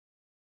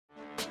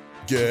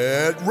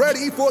Get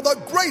ready for the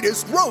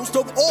greatest roast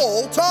of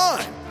all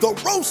time, the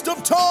Roast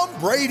of Tom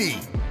Brady,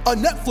 a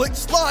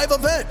Netflix live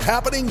event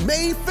happening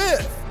May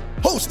 5th.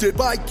 Hosted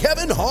by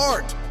Kevin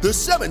Hart, the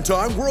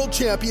 7-time world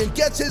champion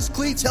gets his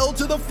cleats held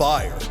to the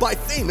fire by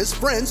famous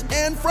friends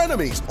and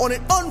frenemies on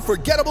an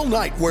unforgettable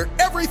night where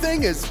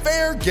everything is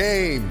fair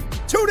game.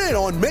 Tune in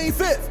on May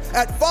 5th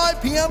at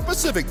 5 p.m.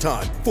 Pacific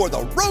time for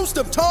the Roast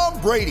of Tom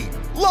Brady,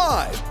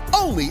 live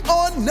only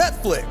on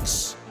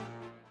Netflix.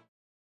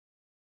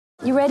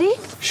 You ready?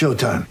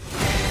 Showtime.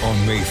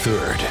 On May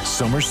 3rd,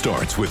 summer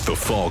starts with The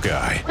Fall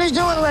Guy. Let's do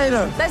it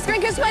later. Let's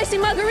drink a spicy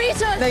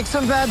margarita. Make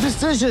some bad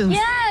decisions.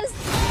 Yes!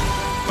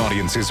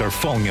 Audiences are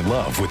falling in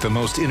love with the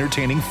most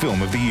entertaining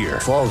film of the year.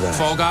 Fall Guy.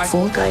 Fall Guy?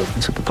 Fall Guy.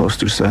 That's what the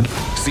poster said.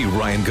 See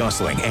Ryan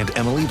Gosling and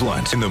Emily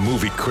Blunt in the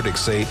movie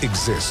critics say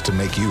exists to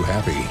make you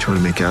happy. Trying to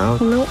make it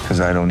out? Nope. Because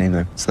I don't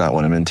either. It's not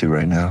what I'm into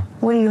right now.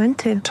 What are you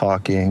into?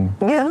 Talking.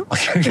 Yeah.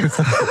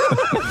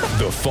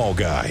 The Fall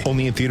Guy.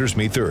 Only in theaters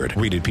May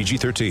 3rd. Rated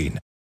PG-13.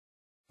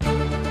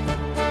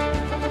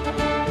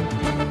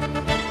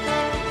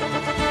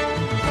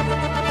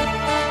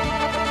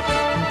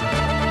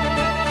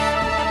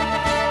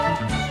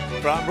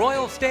 From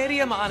Royal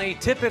Stadium on a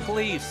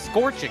typically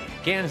scorching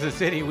Kansas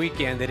City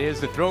weekend, it is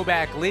the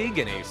Throwback League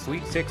in a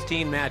Sweet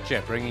 16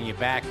 matchup, bringing you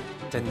back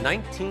to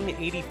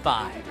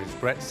 1985 as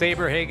Brett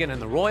Saberhagen and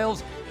the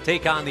Royals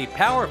take on the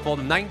powerful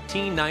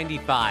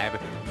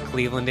 1995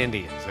 Cleveland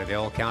Indians. So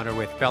they'll counter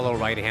with fellow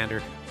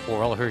right-hander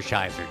Orel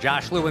Hershiser.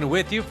 Josh Lewin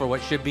with you for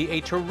what should be a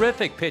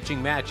terrific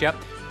pitching matchup.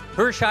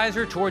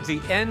 Hershiser towards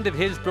the end of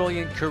his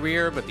brilliant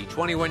career, but the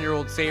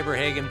 21-year-old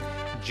Saberhagen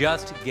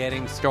just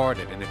getting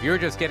started. And if you're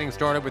just getting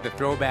started with the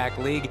Throwback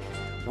League,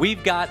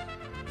 we've got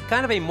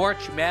kind of a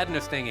March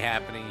Madness thing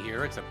happening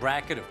here. It's a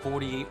bracket of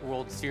 48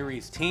 World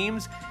Series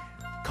teams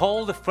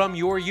culled from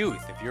your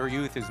youth. If your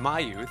youth is my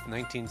youth,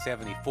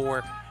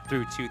 1974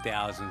 through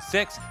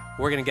 2006,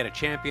 we're going to get a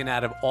champion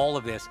out of all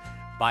of this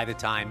by the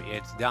time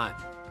it's done.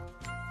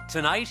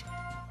 Tonight,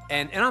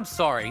 and I'm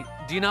sorry,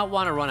 do you not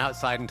want to run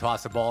outside and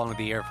toss a ball into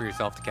the air for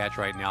yourself to catch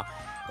right now?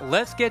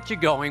 Let's get you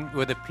going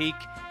with a peek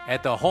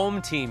at the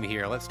home team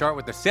here. Let's start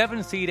with the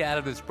 7 seed out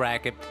of this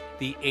bracket,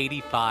 the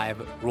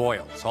 85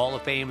 Royals. Hall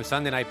of Fame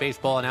Sunday Night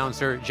Baseball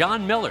announcer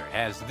John Miller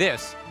has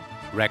this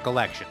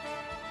recollection.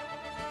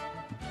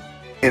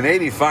 In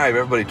 85,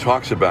 everybody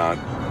talks about,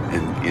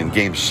 in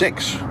Game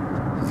 6,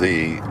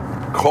 the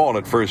call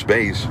at first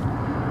base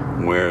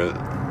where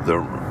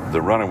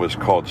the runner was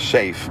called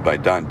safe by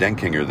Don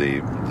Denkinger,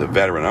 the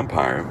veteran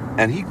umpire,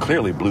 and he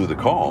clearly blew the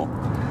call.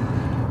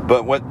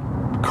 But what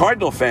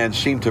Cardinal fans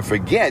seem to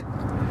forget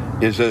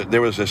is that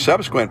there was a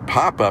subsequent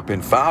pop-up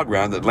in foul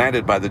ground that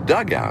landed by the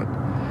dugout,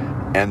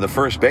 and the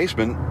first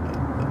baseman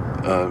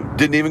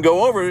didn't even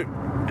go over it,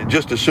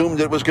 just assumed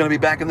it was going to be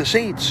back in the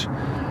seats.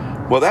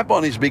 Well, that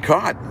ball needs to be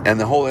caught, and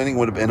the whole inning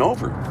would have been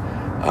over.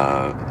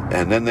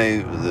 And then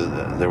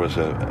there was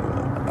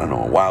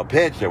a wild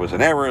pitch, there was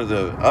an error,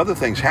 the other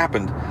things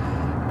happened,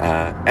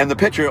 and the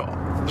pitcher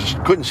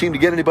just couldn't seem to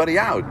get anybody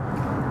out.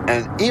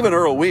 And even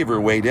Earl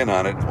Weaver weighed in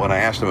on it when I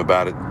asked him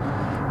about it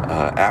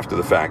after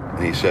the fact.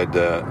 He said,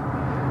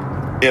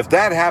 if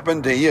that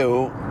happened to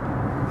you,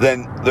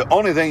 then the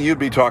only thing you'd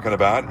be talking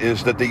about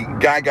is that the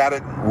guy got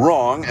it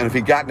wrong, and if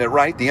he'd gotten it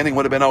right, the inning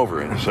would have been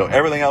over. And so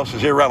everything else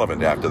is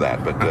irrelevant after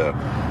that.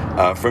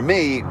 But for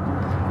me,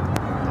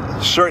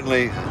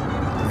 certainly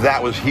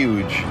that was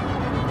huge,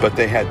 but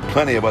they had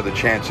plenty of other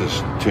chances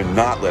to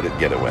not let it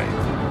get away.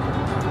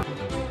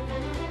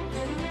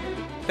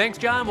 Thanks,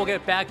 John. We'll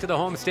get back to the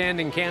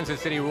homestand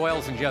Kansas City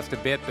Royals in just a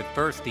bit. But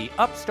first, the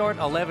upstart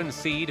 11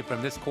 seed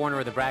from this corner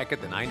of the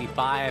bracket, the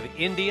 95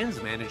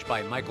 Indians, managed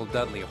by Michael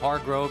Dudley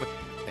Hargrove.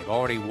 They've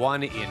already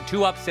won in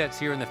 2 upsets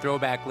here in the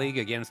Throwback League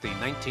against the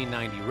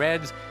 1990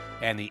 Reds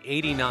and the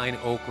 89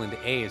 Oakland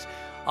A's.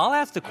 I'll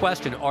ask the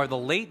question, are the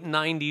late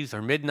 90s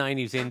or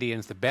mid-90s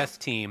Indians the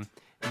best team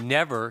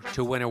never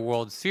to win a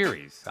World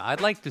Series?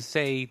 I'd like to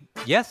say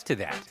yes to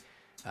that.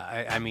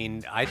 I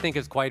mean, I think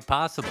it's quite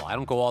possible. I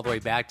don't go all the way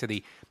back to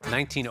the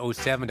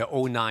 1907 to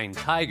 09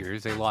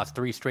 Tigers. They lost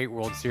 3 straight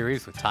World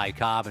Series with Ty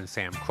Cobb and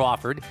Sam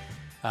Crawford.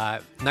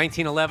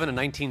 1911 and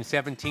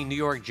 1917 New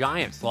York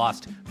Giants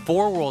lost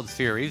 4 World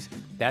Series.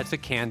 That's a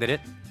candidate.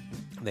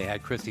 They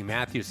had Christy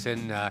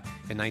Mathewson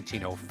in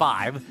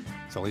 1905,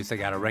 so at least they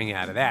got a ring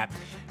out of that.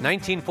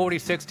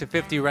 1946 to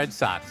 50 Red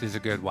Sox is a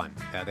good one.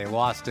 They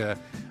lost a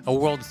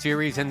World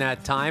Series in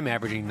that time,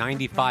 averaging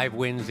 95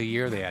 wins a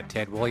year. They had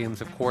Ted Williams,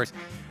 of course.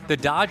 The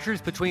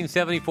Dodgers between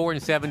 74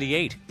 and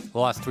 78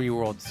 lost 3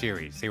 World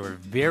Series. They were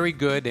very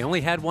good. They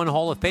only had 1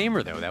 Hall of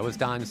Famer, though. That was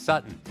Don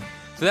Sutton.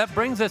 So that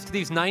brings us to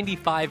these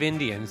 95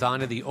 Indians,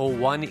 onto the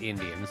 01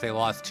 Indians. They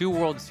lost 2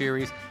 World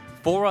Series,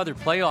 4 other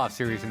playoff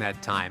series in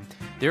that time.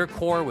 Their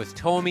core was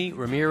Thome,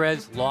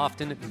 Ramirez,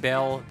 Lofton,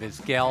 Bell,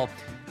 Vizquel.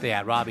 They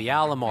had Robbie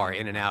Alomar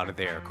in and out of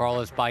there,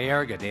 Carlos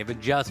Baerga,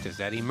 David Justice,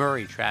 Eddie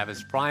Murray,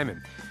 Travis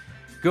Fryman.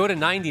 Go to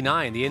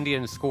 99, the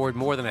Indians scored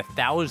more than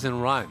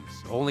 1,000 runs.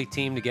 Only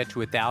team to get to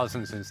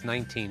 1,000 since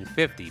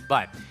 1950.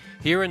 But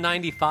here in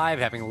 95,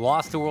 having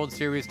lost the World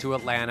Series to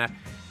Atlanta,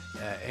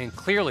 And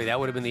clearly that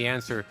would have been the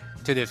answer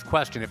to this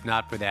question if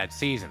not for that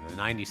season. The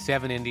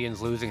 97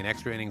 Indians losing an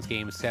extra innings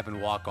game 7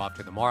 walk-off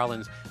to the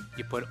Marlins.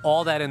 You put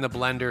all that in the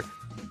blender.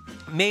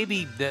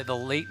 Maybe the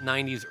late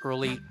 90s,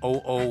 early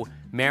 00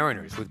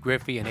 Mariners with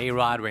Griffey and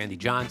A-Rod, Randy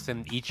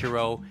Johnson,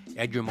 Ichiro,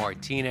 Edgar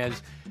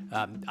Martinez.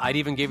 I'd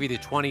even give you the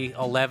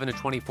 2011 to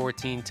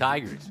 2014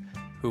 Tigers,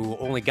 who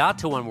only got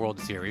to one World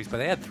Series, but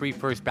they had 3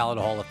 first-ballot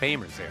Hall of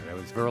Famers there. That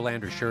was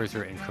Verlander,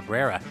 Scherzer, and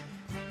Cabrera,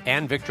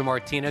 and Victor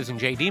Martinez and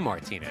J.D.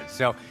 Martinez.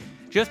 So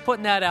just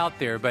putting that out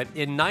there. But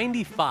in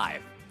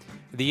 95,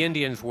 the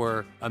Indians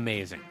were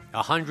amazing.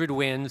 100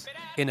 wins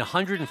in a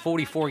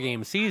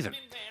 144-game season.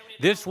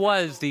 This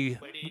was the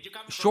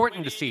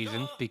shortened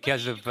season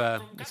because of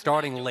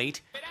starting late,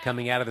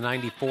 coming out of the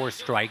 94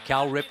 strike.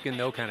 Cal Ripken,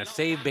 though, kind of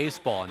saved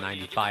baseball in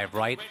 95,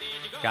 right?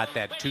 Got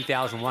that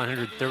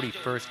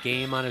 2,131st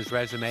game on his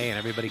resume, and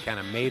everybody kind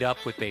of made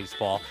up with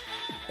baseball.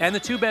 And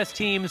the 2 best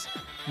teams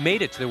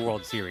made it to the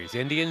World Series,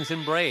 Indians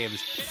and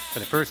Braves, for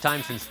the first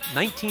time since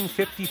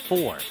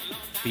 1954.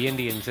 The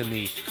Indians in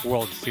the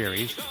World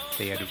Series.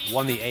 They had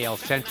won the AL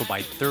Central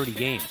by 30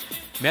 games.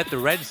 Met the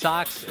Red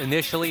Sox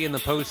initially in the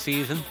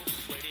postseason.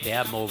 They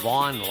have Mo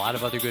Vaughn and a lot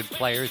of other good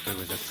players, but it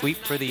was a sweep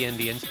for the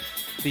Indians.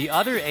 The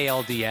other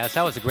ALDS,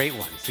 that was a great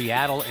one.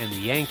 Seattle and the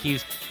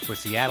Yankees, with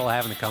Seattle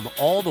having to come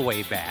all the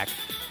way back.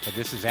 But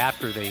this is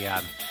after they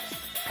had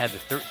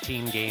the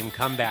 13-game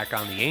comeback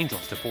on the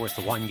Angels to force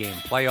the 1-game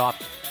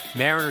playoff.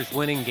 Mariners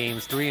winning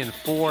games 3 and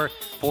 4,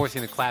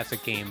 forcing the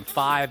classic game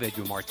 5.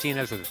 Edgar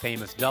Martinez with a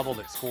famous double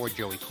that scored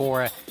Joey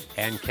Cora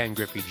and Ken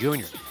Griffey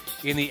Jr.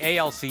 In the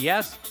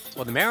ALCS,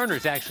 well, the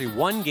Mariners actually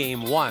won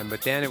game 1,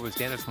 but then it was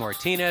Dennis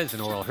Martinez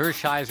and Orel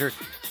Hershiser,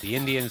 the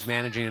Indians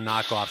managing to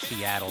knock off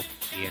Seattle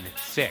in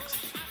 6.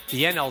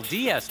 The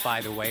NLDS,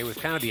 by the way, was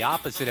kind of the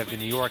opposite of the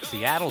New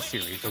York-Seattle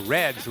series. The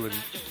Reds, who had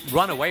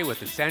run away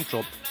with the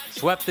Central,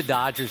 swept the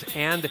Dodgers,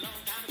 and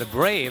the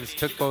Braves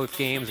took both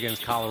games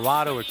against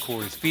Colorado at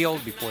Coors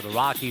Field before the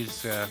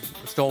Rockies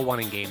stole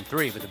one in Game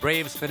 3. But the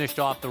Braves finished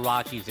off the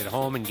Rockies at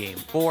home in Game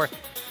 4,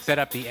 set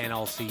up the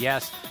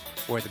NLCS,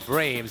 where the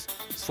Braves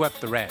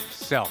swept the Reds.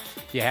 So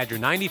you had your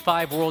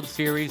 95 World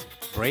Series,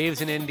 Braves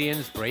and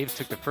Indians. Braves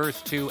took the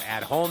first 2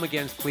 at home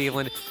against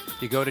Cleveland.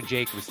 You go to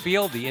Jacobs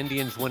Field, the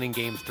Indians winning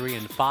games 3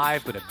 and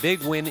 5, but a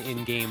big win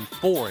in Game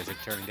 4, as it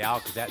turned out,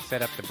 because that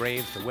set up the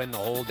Braves to win the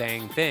whole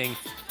dang thing.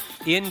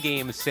 In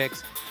Game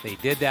 6, they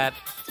did that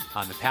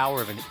on the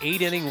power of an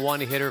 8-inning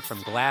one-hitter from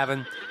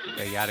Glavine.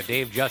 They got a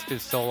Dave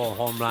Justice solo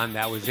home run.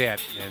 That was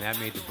it. And that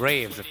made the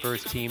Braves the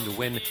first team to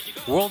win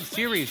World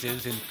Series in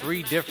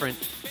 3 different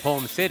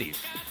home cities,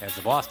 as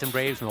the Boston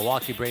Braves,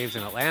 Milwaukee Braves,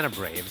 and Atlanta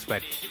Braves.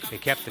 But they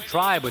kept the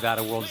Tribe without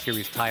a World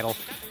Series title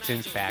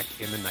since back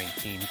in the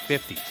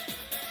 1950s.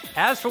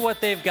 As for what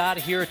they've got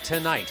here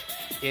tonight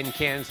in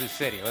Kansas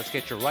City, let's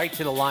get you right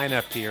to the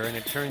lineup here. And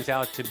it turns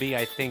out to be,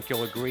 I think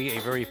you'll agree,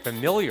 a very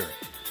familiar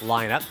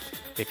lineup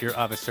if you're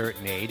of a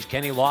certain age.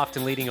 Kenny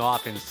Lofton leading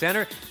off in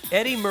center.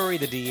 Eddie Murray,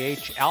 the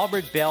DH.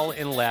 Albert Bell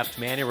in left.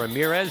 Manny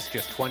Ramirez,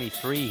 just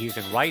 23, he's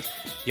in right.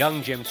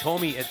 Young Jim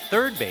Thome at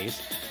third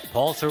base.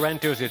 Paul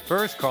Sorrento's at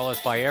first. Carlos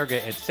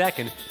Baerga at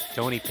second.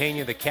 Tony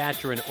Pena, the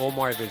catcher, and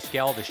Omar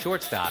Vizquel, the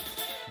shortstop,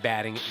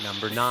 batting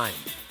number 9.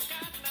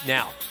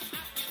 Now,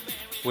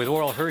 with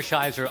Orel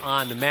Hershiser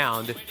on the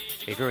mound,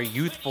 a very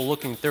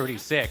youthful-looking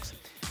 36,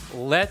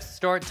 let's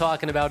start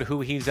talking about who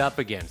he's up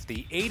against.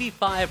 The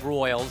 85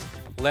 Royals,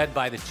 led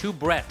by the 2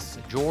 Bretts,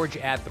 George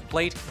at the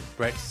plate,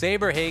 Brett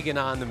Saberhagen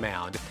on the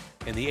mound.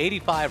 And the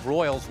 85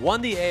 Royals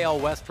won the AL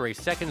West for a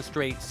second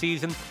straight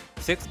season,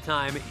 6th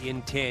time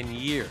in 10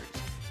 years.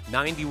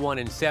 91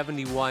 and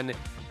 71,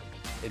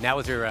 and that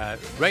was their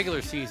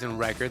regular season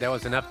record. That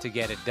was enough to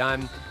get it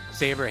done.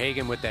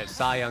 Saberhagen with that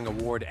Cy Young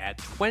Award at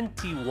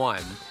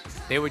 21.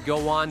 They would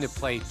go on to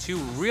play 2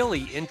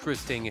 really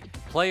interesting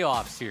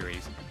playoff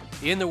series.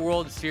 In the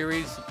World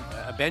Series,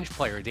 a bench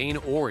player, Dane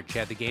Orich,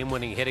 had the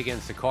game-winning hit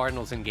against the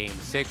Cardinals in Game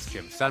 6.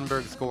 Jim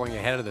Sundberg scoring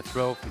ahead of the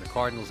throw from the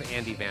Cardinals'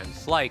 Andy Van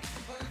Slyke.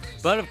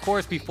 But, of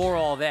course, before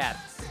all that,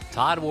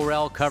 Todd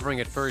Worrell covering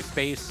at first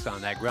base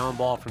on that ground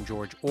ball from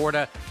George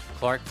Orta.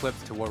 Clark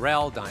flips to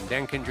Worrell. Don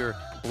Denkinger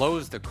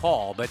blows the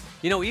call. But,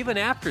 even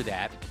after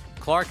that,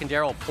 Clark and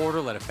Darrell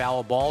Porter let a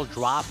foul ball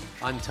drop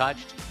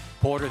untouched.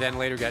 Porter then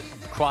later got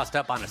crossed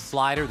up on a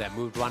slider that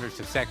moved runners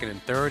to second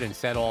and third and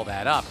set all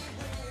that up.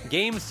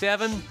 Game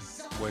 7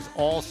 was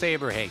all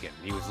Saberhagen.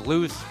 He was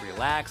loose,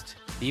 relaxed,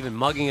 even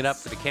mugging it up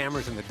for the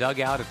cameras in the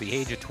dugout at the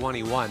age of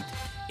 21.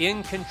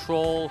 In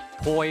control,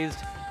 poised,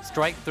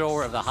 strike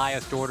thrower of the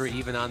highest order,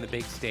 even on the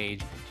big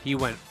stage. He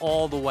went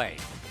all the way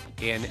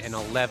in an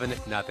 11-0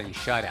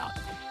 shutout.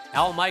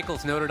 Al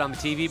Michaels noted on the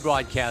TV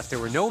broadcast there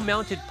were no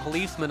mounted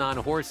policemen on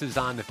horses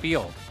on the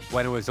field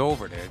when it was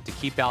over to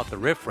keep out the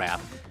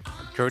riffraff.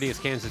 Courteous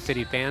Kansas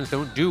City fans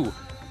don't do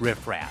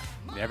riffraff.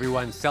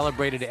 Everyone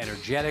celebrated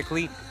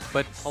energetically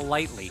but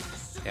politely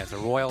as the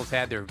Royals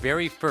had their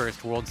very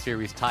first World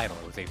Series title.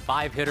 It was a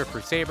 5-hitter for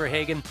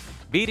Saberhagen,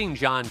 beating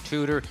John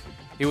Tudor.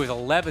 It was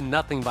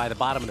 11-0 by the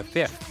bottom of the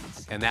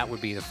 5th, and that would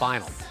be the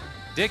final.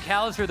 Dick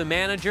Hauser, the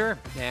manager,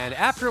 and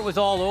after it was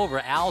all over,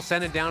 Al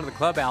sent it down to the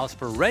clubhouse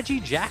for Reggie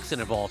Jackson,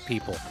 of all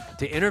people,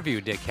 to interview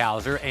Dick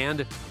Hauser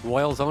and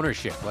Royals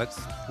ownership. Let's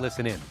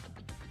listen in.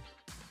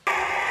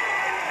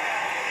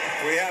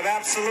 We have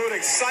absolute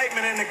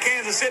excitement in the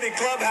Kansas City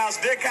clubhouse.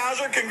 Dick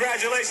Hauser,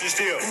 congratulations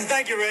to you.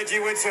 Thank you, Reggie.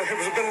 It was a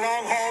bit a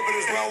long haul, but it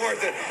was well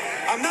worth it.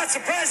 I'm not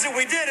surprised that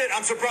we did it.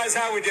 I'm surprised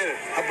how we did it.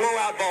 A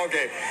blowout ball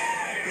game.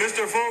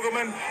 Mr.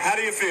 Fogelman, how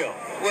do you feel?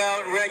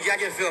 Well, Reggie, I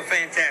just feel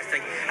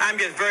fantastic. I'm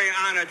just very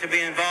honored to be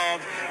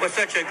involved with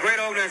such a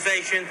great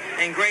organization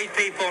and great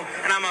people,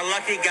 and I'm a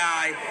lucky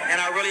guy, and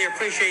I really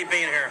appreciate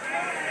being here.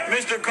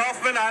 Mr.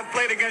 Kaufman, I've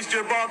played against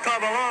your ball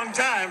club a long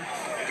time.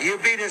 You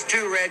beat us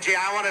too, Reggie.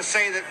 I want to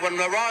say that when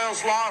the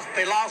Royals lost,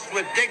 they lost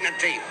with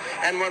dignity,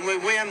 and when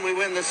we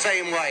win the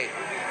same way.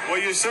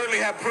 Well, you certainly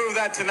have proved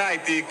that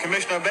tonight. The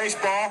Commissioner of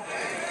Baseball,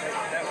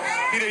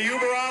 Peter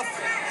Ueberroth,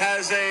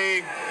 has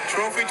a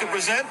trophy to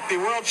present, the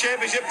World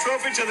Championship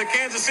trophy to the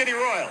Kansas City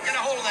Royals. Get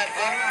a hold of that,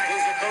 buddy.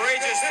 It's a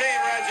courageous team,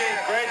 Reggie.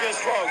 Courageous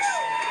folks.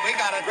 We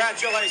got it.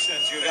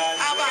 Congratulations, you guys.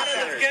 How about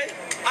that?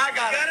 I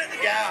got it.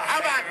 Yeah. How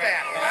about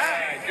that? All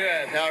right,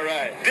 good. All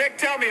right. Dick,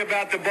 tell me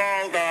about the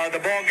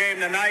ball game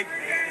tonight.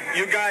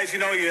 You guys,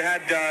 you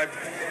had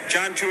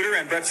John Tudor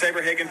and Brett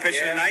Saberhagen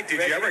pitching tonight.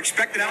 Did you ever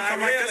expect an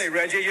outcome like this?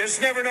 Reggie. You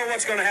just never know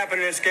what's going to happen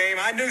in this game.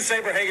 I knew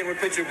Saberhagen would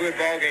pitch a good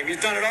ball game.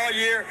 He's done it all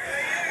year.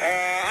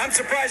 I'm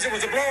surprised it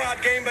was a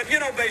blowout game, but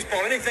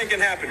baseball, anything can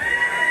happen.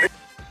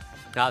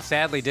 Now,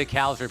 sadly, Dick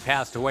Hauser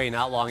passed away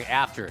not long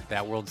after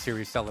that World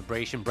Series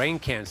celebration. Brain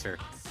cancer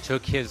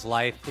took his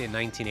life in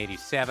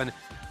 1987.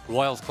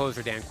 Royals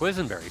closer Dan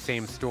Quisenberry,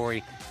 same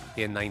story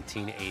in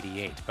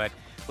 1988. But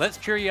let's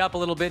cheer you up a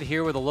little bit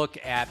here with a look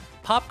at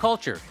Pop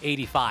Culture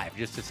 85,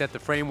 just to set the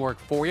framework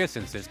for you,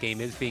 since this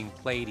game is being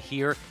played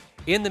here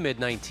in the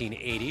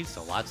mid-1980s.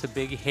 So lots of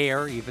big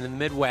hair, even in the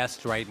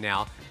Midwest right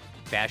now.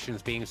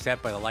 Fashions being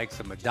set by the likes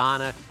of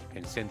Madonna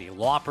and Cyndi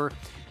Lauper.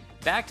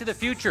 Back to the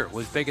Future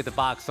was big at the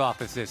box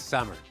office this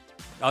summer.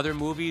 Other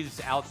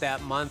movies out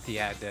that month, you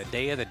had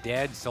Day of the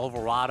Dead,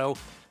 Silverado,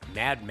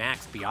 Mad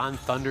Max Beyond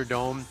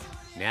Thunderdome,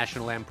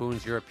 National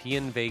Lampoon's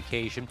European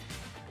Vacation.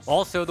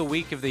 Also, the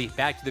week of the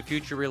Back to the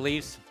Future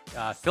release,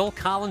 Phil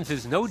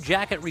Collins' No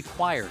Jacket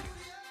Required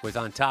was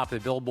on top of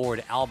the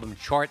Billboard album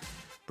chart.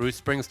 Bruce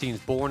Springsteen's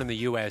Born in the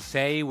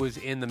USA was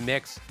in the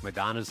mix.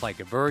 Madonna's Like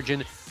a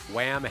Virgin.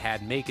 Wham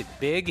had Make It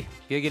Big,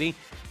 Giggity.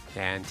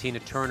 And Tina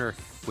Turner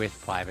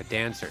with Private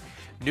Dancer.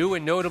 New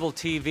and notable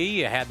TV,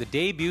 you had the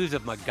debuts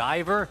of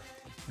MacGyver,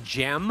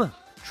 Gem,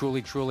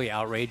 truly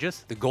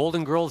outrageous. The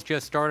Golden Girls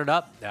just started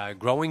up,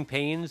 Growing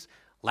Pains,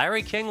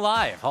 Larry King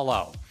Live,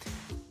 hello.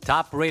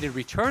 Top-rated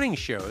returning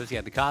shows, you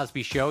had The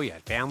Cosby Show, you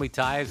had Family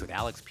Ties with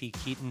Alex P.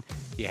 Keaton,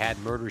 you had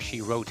Murder,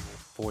 She Wrote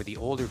for the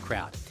older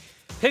crowd.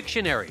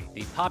 Pictionary,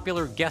 the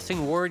popular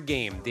guessing word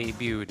game,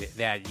 debuted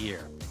that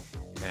year.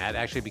 And that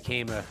actually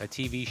became a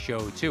TV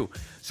show, too.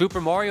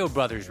 Super Mario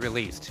Brothers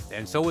released,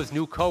 and so was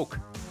New Coke.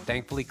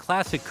 Thankfully,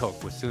 Classic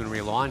Coke was soon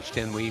relaunched,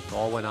 and we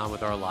all went on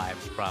with our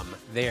lives from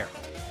there.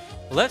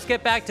 Let's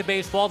get back to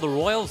baseball. The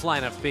Royals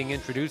lineup being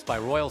introduced by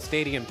Royal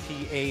Stadium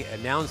PA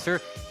announcer,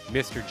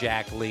 Mr.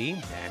 Jack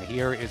Lee. And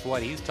here is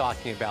what he's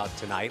talking about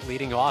tonight.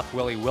 Leading off,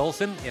 Willie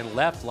Wilson in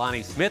left,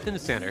 Lonnie Smith in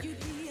center,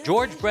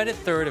 George Brett at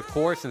third, of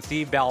course, and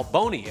Steve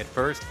Balboni at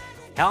first.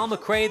 Hal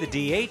McRae,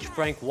 the DH,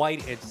 Frank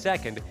White at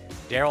second,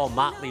 Darryl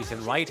Motley's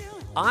in right.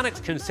 Onyx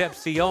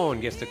Concepcion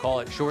gets to call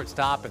it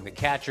shortstop, and the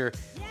catcher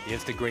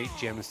is the great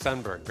Jim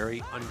Sundberg,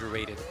 very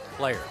underrated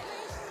player.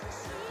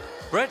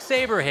 Brett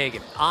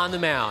Saberhagen on the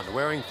mound,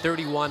 wearing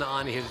 31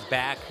 on his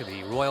back,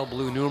 the royal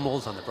blue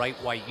numerals on the bright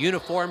white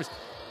uniforms.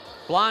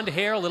 Blonde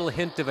hair, a little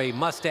hint of a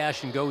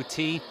mustache and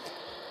goatee.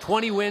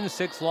 20 wins,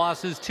 6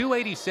 losses,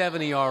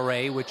 2.87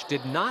 ERA, which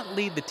did not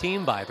lead the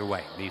team, by the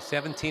way. The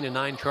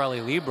 17-9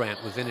 Charlie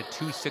Leibrandt was in at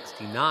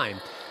 269,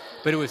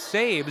 but it was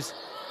Sabes,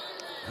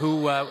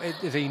 who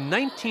is a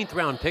 19th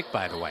round pick,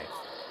 by the way.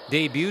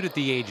 Debuted at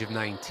the age of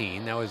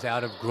 19. That was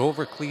out of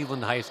Grover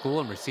Cleveland High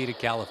School in Reseda,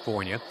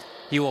 California.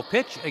 He will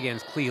pitch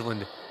against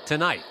Cleveland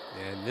tonight.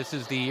 And this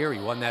is the year he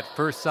won that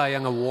first Cy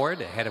Young Award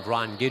ahead of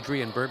Ron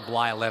Guidry and Bert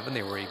Blyleven.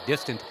 They were a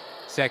distant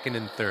second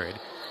and third.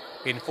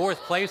 In fourth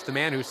place, the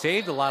man who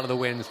saved a lot of the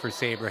wins for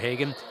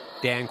Saberhagen,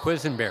 Dan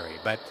Quisenberry.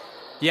 But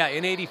yeah,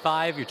 in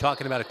 85, you're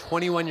talking about a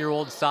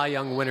 21-year-old Cy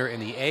Young winner in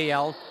the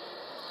AL,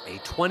 a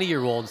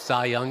 20-year-old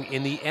Cy Young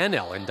in the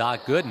NL, and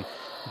Doc Gooden.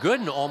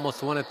 Gooden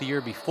almost won it the year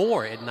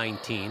before at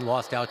 19,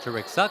 lost out to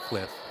Rick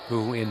Sutcliffe,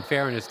 who, in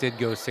fairness, did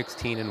go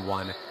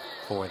 16-1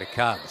 for the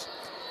Cubs.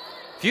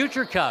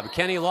 Future Cub,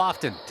 Kenny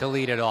Lofton, to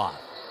lead it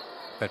off.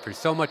 But for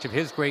so much of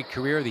his great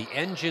career, the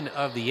engine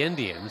of the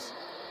Indians.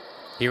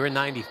 Here in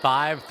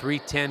 95,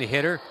 .310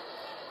 hitter,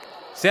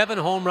 7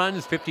 home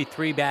runs,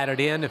 53 batted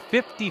in,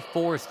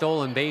 54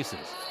 stolen bases.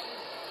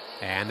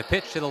 And the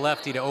pitch to the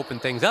lefty to open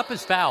things up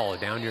is foul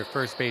down your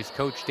first base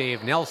coach,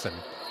 Dave Nelson.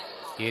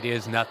 It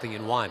is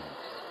 0-1.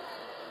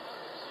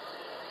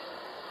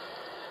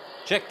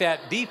 Check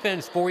that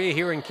defense for you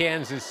here in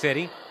Kansas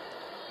City.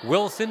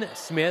 Wilson,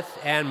 Smith,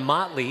 and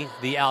Motley,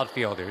 the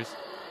outfielders.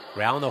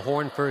 Round the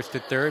horn first to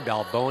third,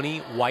 Balboni,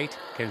 White,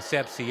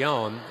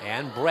 Concepcion,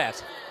 and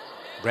Brett.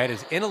 Brett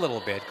is in a little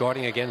bit,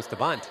 guarding against the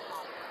bunt.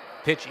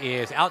 Pitch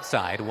is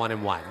outside,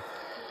 1-1.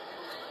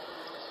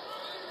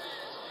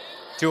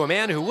 To a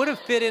man who would have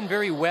fit in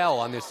very well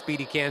on this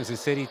speedy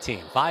Kansas City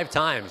team. 5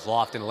 times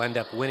Lofton will end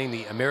up winning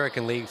the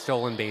American League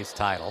stolen base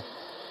title.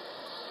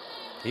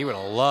 He would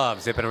have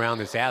loved zipping around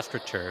this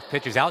AstroTurf.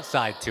 Pitch is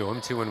outside to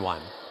him, 2-1.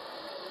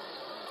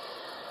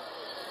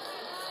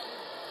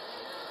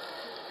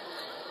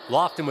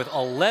 Lofton with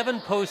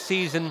 11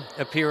 postseason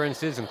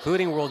appearances,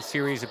 including World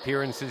Series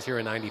appearances here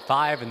in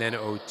 95 and then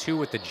 02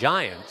 with the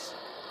Giants.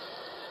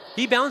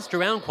 He bounced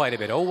around quite a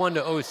bit. 01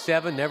 to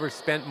 07, never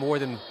spent more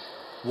than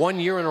 1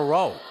 year in a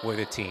row with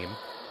a team.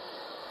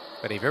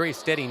 But a very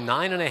steady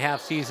 9.5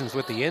 seasons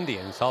with the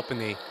Indians, helping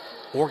the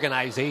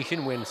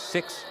organization win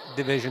 6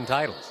 division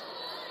titles.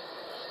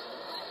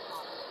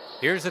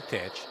 Here's a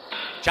pitch.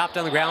 Chopped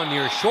on the ground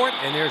near short,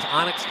 and there's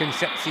Onyx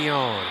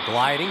Concepcion.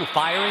 Gliding,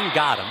 firing,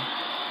 got him.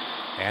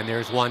 And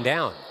there's one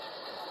down.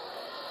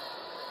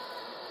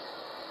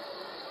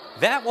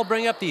 That will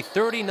bring up the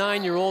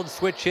 39-year-old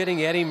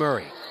switch-hitting Eddie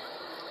Murray.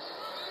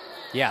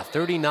 Yeah,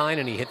 39,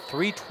 and he hit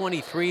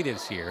 .323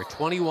 this year.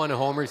 21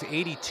 homers,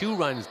 82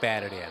 runs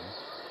batted in.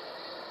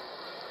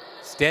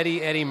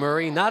 Steady Eddie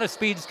Murray, not a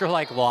speedster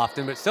like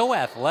Lofton, but so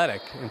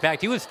athletic. In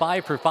fact, he was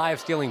 5 for 5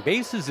 stealing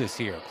bases this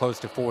year, close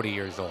to 40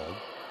 years old.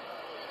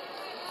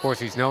 Of course,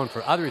 he's known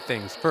for other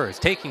things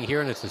first. Taking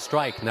here, and it's a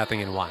strike,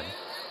 0-1.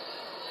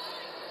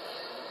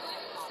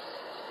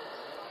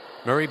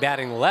 Murray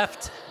batting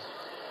left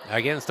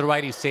against the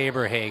righty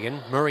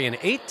Saberhagen. Murray, an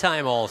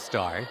 8-time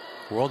All-Star,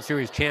 World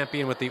Series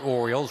champion with the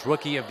Orioles,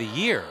 Rookie of the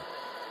Year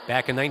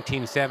back in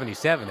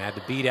 1977. Had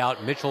to beat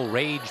out Mitchell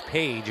Rage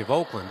Page of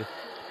Oakland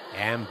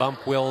and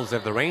Bump Wills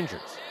of the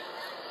Rangers.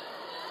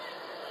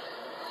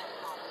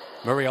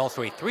 Murray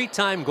also a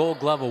 3-time Gold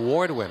Glove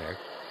Award winner.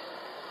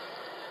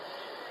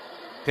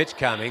 Pitch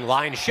coming,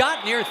 line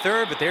shot near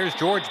third, but there's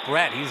George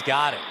Brett. He's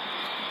got it.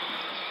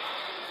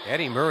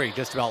 Eddie Murray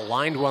just about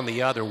lined one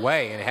the other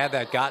way, and had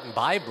that gotten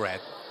by Brett,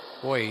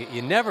 boy,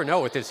 you never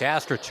know with this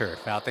AstroTurf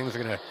how things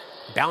are going to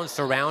bounce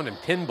around and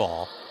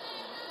pinball.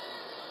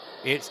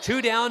 It's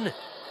 2 down.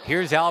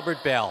 Here's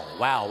Albert Bell.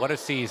 Wow, what a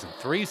season.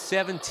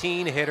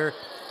 .317 hitter,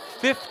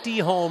 50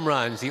 home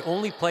runs, the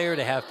only player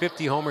to have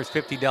 50 homers,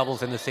 50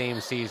 doubles in the same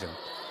season.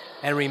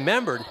 And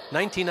remembered,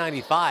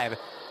 1995,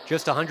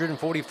 just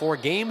 144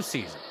 game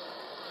season.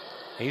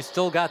 He's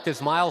still got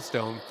this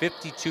milestone,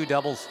 52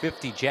 doubles,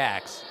 50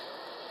 jacks.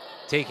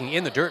 Taking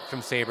in the dirt from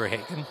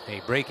Saberhagen,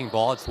 a breaking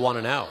ball, it's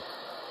 1-0.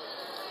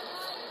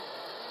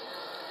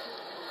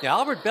 Yeah,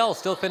 Albert Bell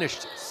still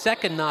finished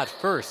second, not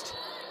first,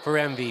 for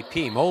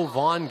MVP. Mo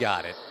Vaughn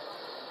got it.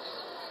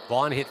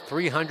 Vaughn hit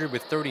 300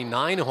 with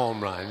 39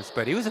 home runs,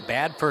 but he was a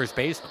bad first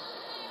baseman.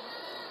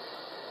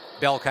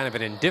 Bell kind of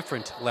an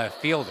indifferent left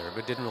fielder,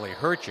 but didn't really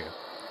hurt you.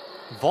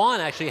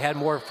 Vaughn actually had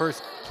more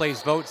first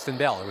place votes than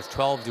Bell. It was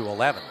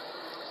 12-11.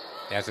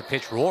 As the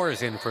pitch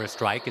roars in for a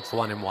strike, it's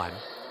 1-1.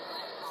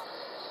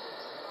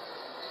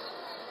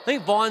 I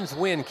think Vaughn's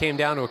win came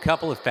down to a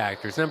couple of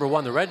factors. Number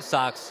one, the Red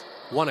Sox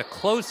won a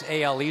close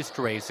AL East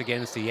race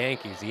against the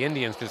Yankees. The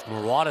Indians just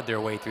marauded their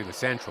way through the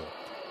Central.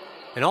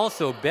 And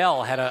also,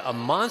 Bell had a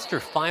monster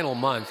final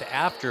month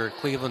after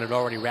Cleveland had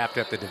already wrapped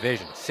up the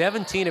division.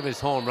 17 of his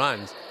home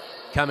runs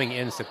coming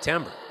in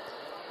September.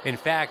 In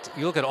fact,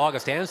 you look at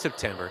August and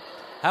September,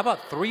 how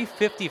about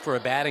 .350 for a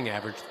batting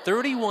average,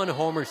 31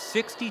 homers,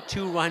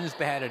 62 runs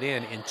batted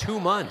in 2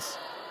 months.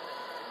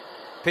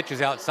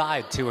 Pitches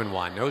outside,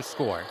 2-1, no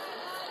score.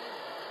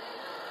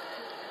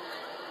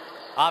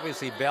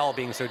 Obviously, Bell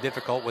being so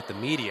difficult with the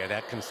media,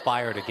 that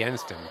conspired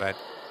against him. But,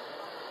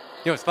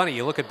 you know, it's funny.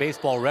 You look at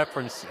Baseball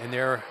Reference, and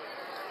their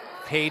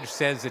page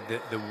says that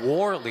the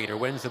WAR leader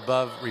wins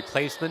above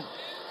replacement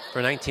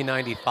for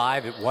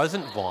 1995. It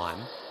wasn't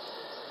Vaughn.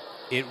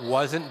 It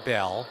wasn't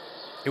Bell.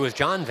 It was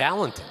John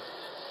Valentin,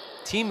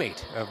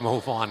 teammate of Mo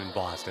Vaughn in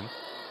Boston.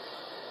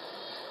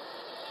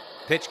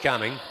 Pitch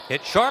coming.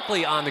 Hit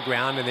sharply on the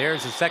ground, and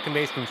there's the second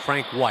baseman,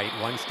 Frank White,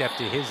 one step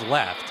to his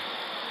left,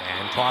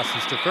 and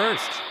tosses to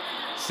first.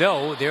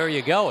 So there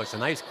you go. It's a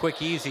nice, quick,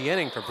 easy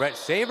inning for Brett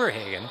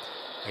Saberhagen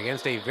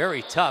against a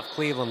very tough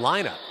Cleveland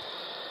lineup.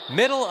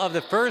 Middle of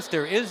the first,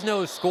 there is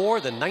no score.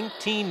 The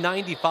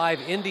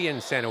 1995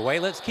 Indians sent away.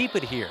 Let's keep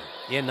it here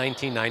in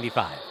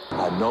 1995.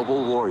 A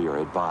noble warrior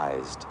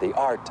advised, the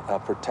art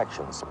of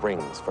protection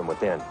springs from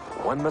within.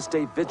 One must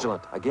stay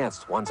vigilant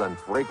against one's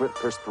unfragrant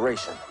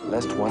perspiration,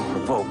 lest one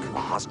provoke a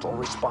hostile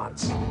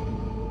response.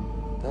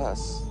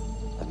 Thus,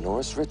 a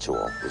Norse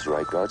ritual is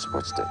Right Guard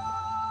Sports Stick.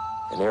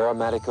 An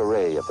aromatic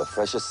array of the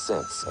freshest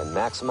scents and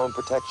maximum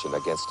protection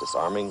against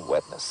disarming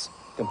wetness.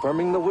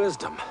 Confirming the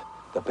wisdom,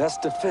 the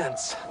best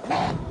defense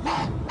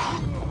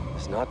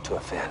is not to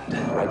offend.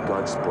 Right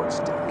Guard Sports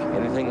Stick.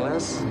 Anything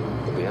less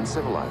will be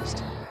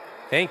uncivilized.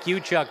 Thank you,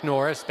 Chuck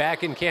Norris,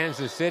 back in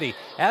Kansas City.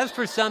 As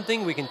for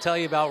something we can tell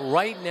you about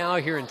right now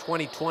here in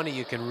 2020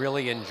 you can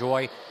really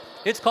enjoy,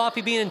 it's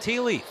Coffee Bean and Tea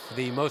Leaf,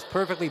 the most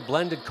perfectly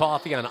blended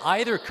coffee on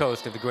either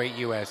coast of the great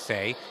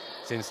USA.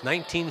 Since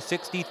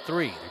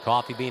 1963, the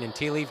Coffee Bean and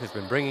Tea Leaf has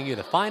been bringing you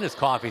the finest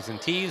coffees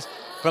and teas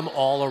from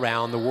all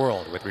around the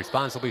world. With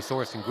responsibly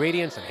sourced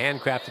ingredients and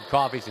handcrafted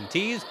coffees and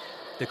teas,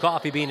 the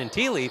Coffee Bean and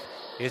Tea Leaf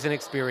is an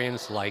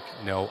experience like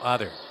no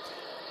other.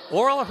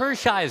 Orel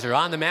Hershiser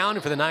on the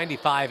mound for the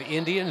 95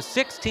 Indians,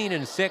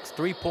 16-6,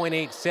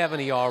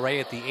 3.87 ERA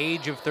at the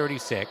age of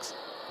 36,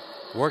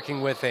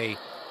 working with a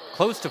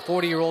close to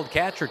 40-year-old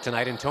catcher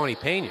tonight in Tony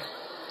Pena.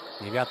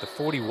 You've got the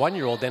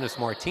 41-year-old Dennis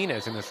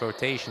Martinez in this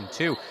rotation,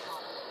 too.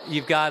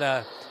 You've got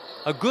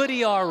a good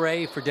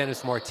ERA for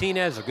Dennis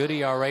Martinez, a good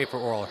ERA for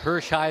Orel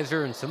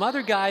Hershiser, and some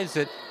other guys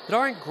that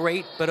aren't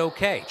great but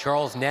okay.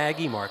 Charles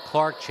Nagy, Mark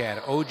Clark,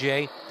 Chad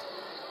OJ.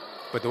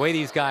 But the way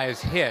these guys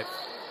hit,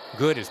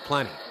 good is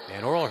plenty.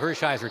 And Orel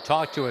Hershiser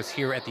talked to us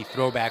here at the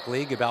Throwback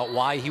League about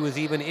why he was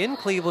even in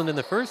Cleveland in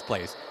the first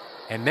place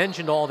and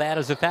mentioned all that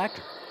as a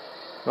factor.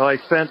 Well, I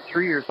spent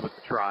 3 years with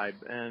the Tribe,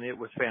 and it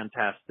was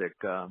fantastic.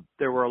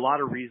 There were a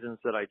lot of reasons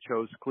that I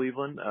chose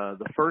Cleveland.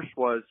 The first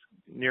was,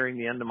 nearing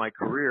the end of my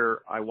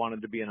career, I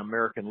wanted to be an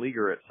American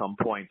leaguer at some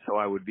point, so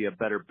I would be a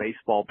better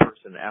baseball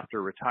person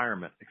after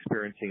retirement,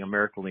 experiencing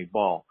American League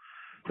ball.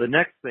 The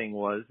next thing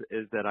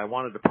is that I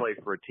wanted to play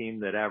for a team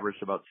that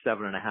averaged about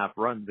 7.5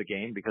 runs a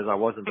game because I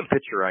wasn't the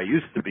pitcher I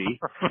used to be.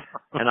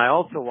 And I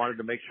also wanted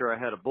to make sure I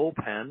had a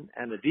bullpen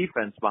and a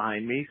defense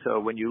behind me. So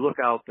when you look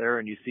out there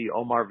and you see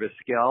Omar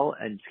Vizquel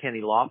and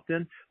Kenny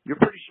Lofton, you're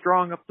pretty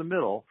strong up the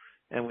middle.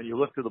 And when you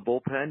look to the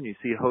bullpen, you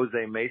see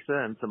Jose Mesa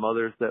and some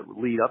others that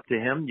lead up to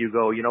him. You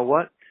go, you know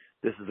what?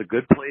 This is a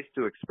good place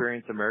to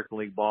experience American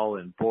League ball,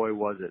 and boy,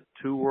 was it.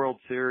 2 World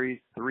Series,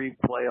 3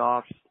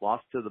 playoffs,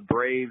 lost to the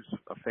Braves,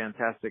 a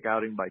fantastic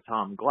outing by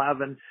Tom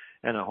Glavine,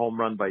 and a home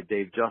run by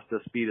Dave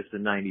Justice beat us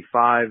in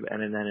 95,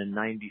 and then in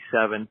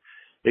 97,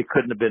 it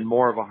couldn't have been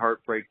more of a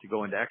heartbreak to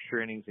go into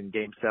extra innings in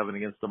Game 7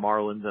 against the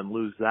Marlins and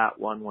lose that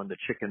one when the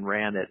chicken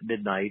ran at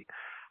midnight.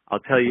 I'll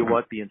tell you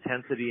what, the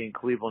intensity in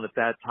Cleveland at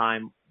that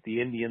time, the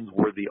Indians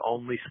were the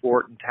only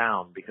sport in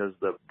town because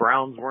the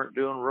Browns weren't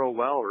doing real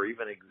well or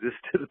even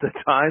existed at the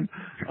time.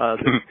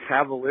 The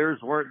Cavaliers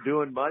weren't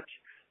doing much,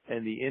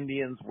 and the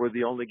Indians were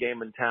the only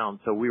game in town.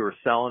 So we were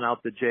selling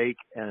out the Jake,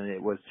 and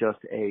it was just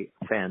a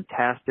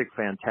fantastic,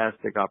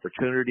 fantastic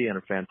opportunity and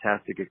a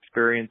fantastic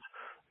experience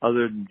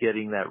other than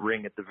getting that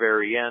ring at the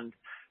very end,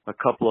 a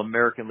couple of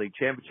American League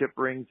Championship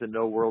rings and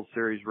no World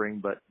Series ring.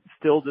 But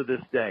still to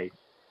this day,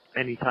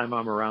 anytime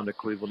I'm around a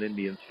Cleveland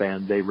Indians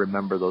fan, they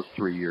remember those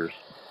 3 years.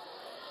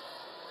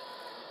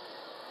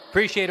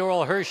 Appreciate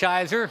Orel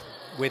Hershiser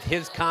with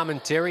his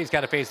commentary. He's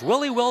got to face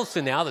Willie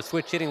Wilson now, the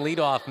switch-hitting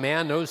leadoff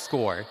man, no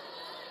score.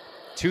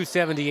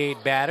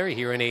 278 batter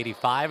here in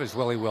 85 is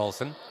Willie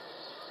Wilson.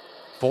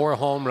 4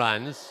 home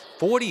runs,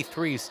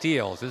 43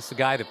 steals. This is the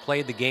guy that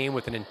played the game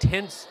with an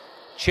intense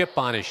chip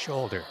on his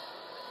shoulder.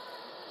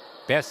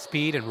 Best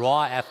speed and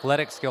raw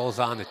athletic skills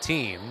on the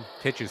team.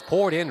 Pitches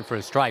poured in for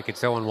a strike.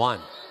 It's 0-1.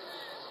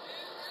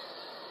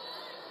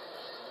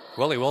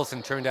 Willie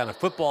Wilson turned down a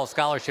football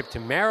scholarship to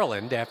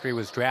Maryland after he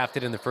was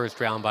drafted in the first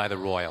round by the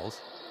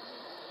Royals.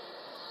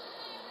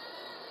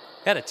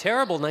 Had a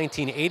terrible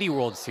 1980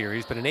 World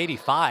Series, but in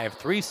 85,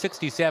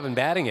 367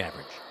 batting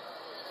average.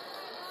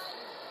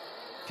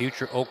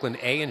 Future Oakland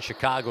A and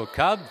Chicago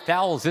Cub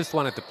fouls this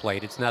one at the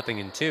plate. It's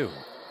 0-2.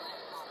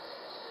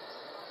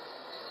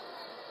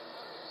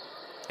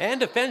 And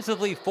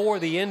defensively for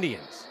the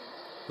Indians,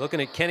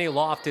 looking at Kenny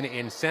Lofton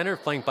in center,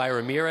 flanked by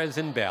Ramirez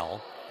and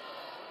Bell.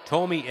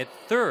 Thome at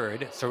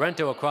third,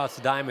 Sorrento across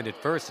the diamond at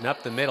first, and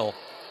up the middle,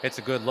 it's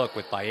a good look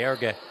with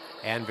Baerga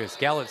and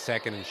Vizquel at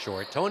second and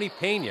short. Tony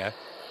Pena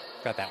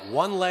got that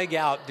one leg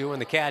out doing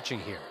the catching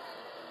here.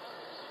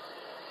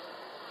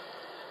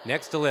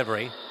 Next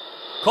delivery,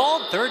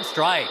 called, third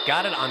strike,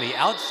 got it on the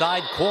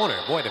outside corner.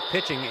 Boy, the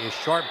pitching is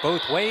sharp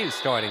both ways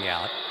starting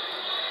out.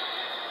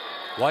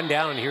 One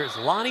down, and here's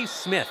Lonnie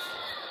Smith.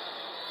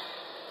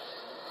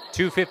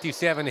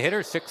 257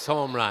 hitter, 6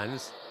 home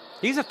runs.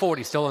 He's a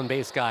 40 stolen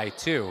base guy,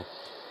 too.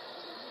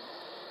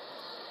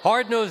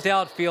 Hard-nosed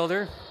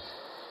outfielder.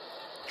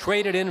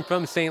 Traded in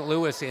from St.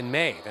 Louis in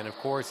May. Then, of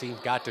course, he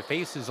got to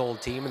face his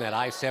old team in that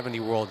I-70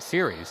 World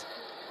Series.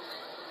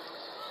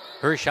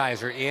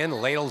 Hershiser in,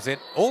 ladles it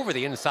over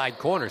the inside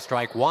corner,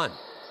 strike 1.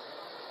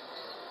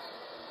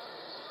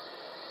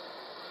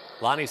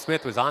 Lonnie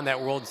Smith was on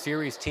that World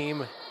Series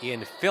team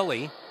in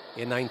Philly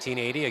in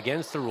 1980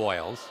 against the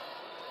Royals.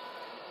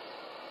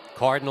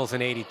 Cardinals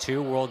in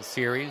 82, World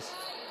Series.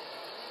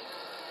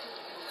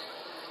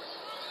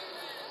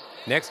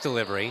 Next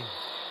delivery,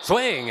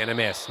 swing and a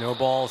miss. No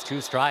balls,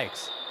 2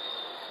 strikes.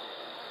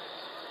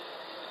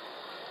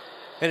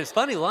 And it's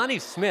funny, Lonnie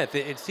Smith,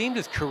 it seemed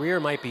his career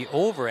might be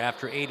over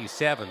after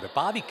 87, but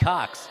Bobby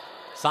Cox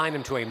signed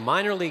him to a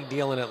minor league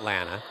deal in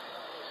Atlanta.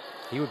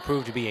 He would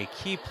prove to be a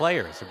key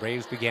player as the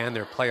Braves began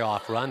their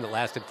playoff run that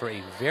lasted for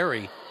a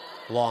very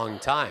long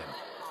time.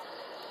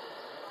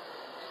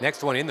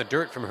 Next one in the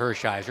dirt from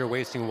Hershiser,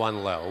 wasting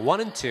 1 low.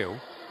 1-2.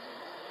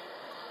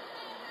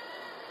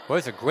 Well,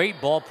 it's a great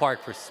ballpark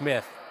for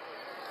Smith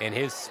and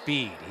his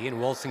speed. He and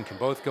Wilson can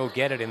both go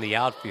get it in the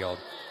outfield.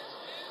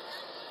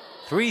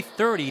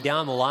 330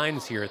 down the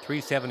lines here,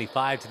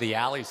 375 to the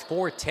alleys,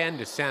 410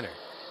 to center.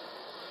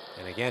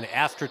 And again,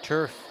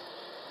 AstroTurf,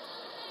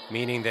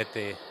 meaning that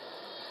the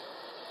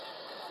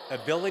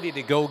ability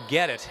to go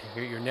get it,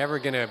 you're never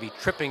going to be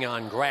tripping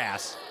on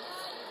grass.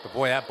 But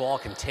boy, that ball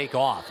can take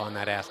off on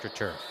that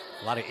AstroTurf.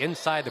 A lot of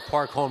inside the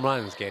park home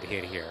runs get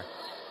hit here.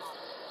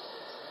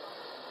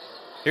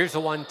 Here's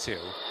the 1-2.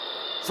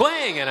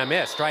 Swing and a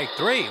miss, strike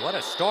 3. What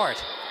a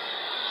start.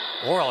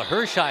 Orel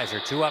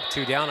Hershiser, 2 up,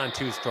 2 down on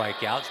 2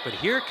 strikeouts. But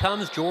here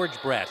comes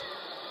George Brett.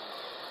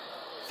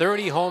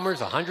 30 homers,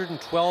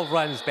 112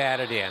 runs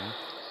batted in.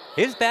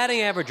 His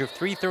batting average of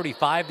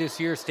 .335 this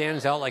year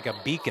stands out like a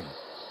beacon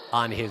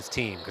on his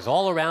team, because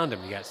all around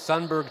him you got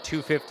Sundberg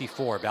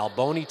 254,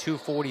 Balboni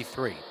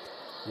 243,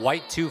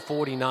 White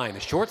 249.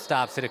 The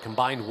shortstops hit a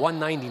combined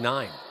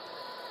 199.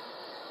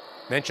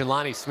 Mentioned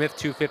Lonnie Smith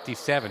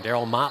 257,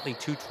 Darryl Motley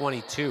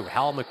 222,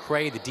 Hal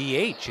McRae the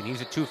DH, and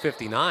he's at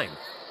 259.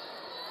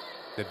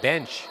 The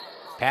bench,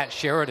 Pat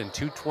Sheridan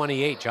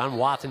 228, John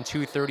Watson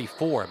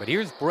 234. But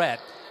here's Brett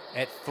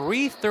at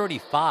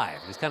 335.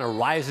 Just kind of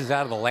rises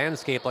out of the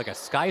landscape like a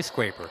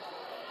skyscraper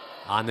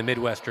on the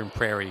Midwestern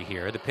Prairie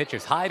here. The pitch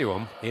is high to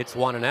him. It's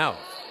 1-0.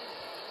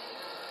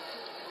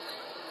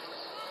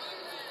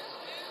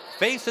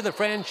 Face of the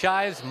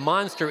franchise,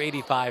 monster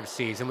 85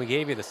 season. We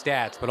gave you the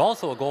stats, but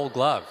also a Gold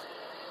Glove.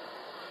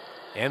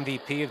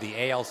 MVP of the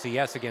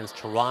ALCS against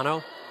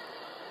Toronto.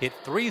 Hit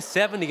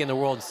 .370 in the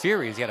World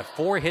Series. He had a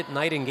 4-hit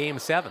night in Game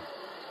 7.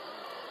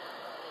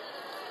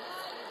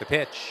 The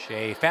pitch,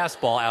 a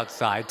fastball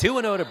outside.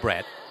 2-0 to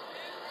Brett.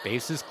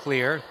 Bases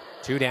clear.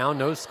 2 down,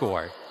 no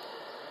score.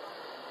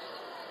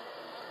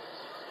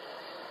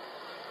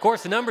 Of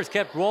course, the numbers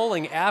kept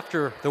rolling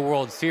after the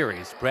World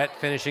Series. Brett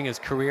finishing his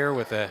career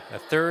with a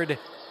third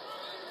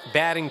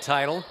batting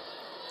title.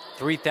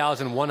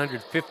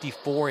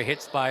 3,154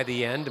 hits by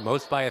the end,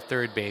 most by a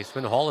third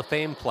baseman, Hall of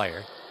Fame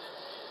player.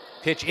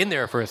 Pitch in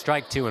there for a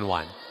strike,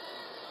 2-1.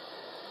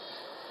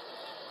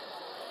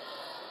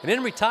 And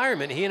in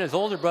retirement, he and his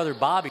older brother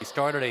Bobby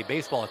started a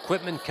baseball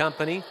equipment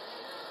company,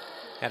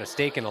 had a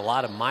stake in a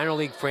lot of minor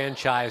league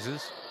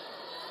franchises,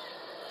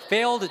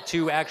 failed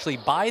to actually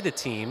buy the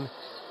team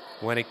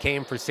when it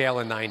came for sale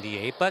in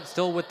 '98, but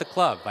still with the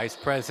club, vice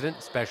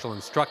president, special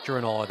instructor,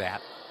 and all of that.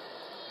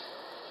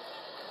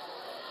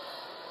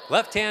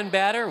 Left-hand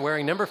batter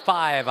wearing number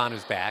 5 on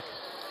his back.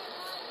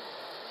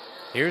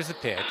 Here's the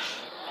pitch.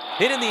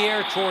 Hit in the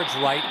air towards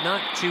right,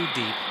 not too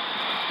deep.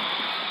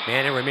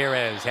 Manny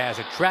Ramirez has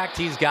it tracked.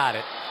 He's got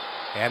it.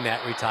 And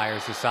that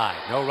retires the side.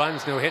 No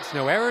runs, no hits,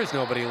 no errors,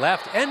 nobody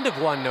left. End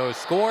of 1, no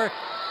score.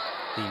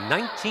 The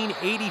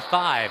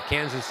 1985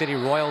 Kansas City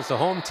Royals, the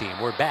home team.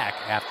 We're back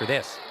after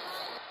this.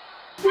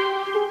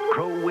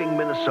 Crow Wing,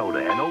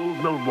 Minnesota, and Old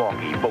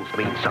Milwaukee both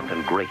mean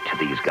something great to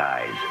these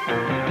guys.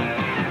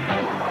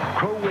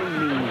 Crow Wing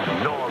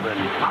means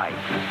Northern Pipe,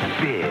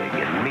 big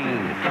and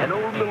mean, and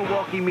Old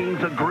Milwaukee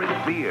means a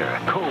great beer,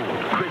 cold,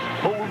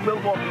 crisp Old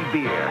Milwaukee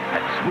beer,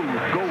 and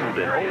smooth,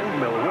 golden Old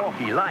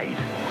Milwaukee Light.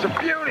 It's a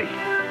beauty.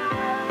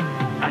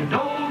 And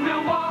Old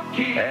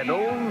Milwaukee. And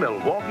Old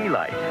Milwaukee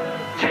Light.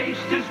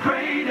 Taste as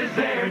great as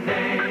their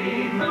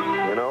name.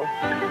 You know,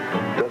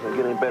 doesn't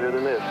get any better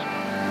than this.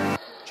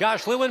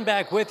 Josh Lewin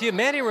back with you.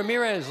 Manny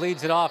Ramirez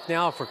leads it off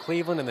now for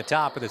Cleveland in the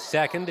top of the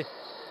second.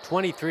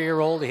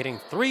 23-year-old hitting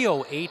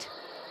 .308,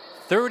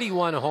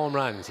 31 home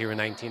runs here in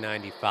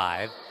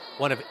 1995.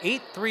 One of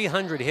 8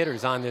 300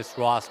 hitters on this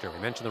roster. We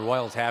mentioned the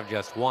Royals have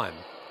just one.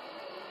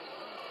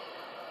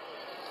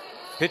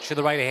 Pitch to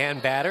the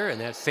right-hand batter,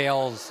 and that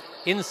sails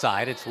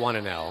inside. It's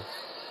 1-0.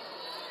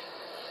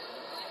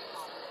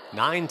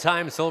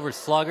 9-time Silver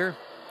Slugger,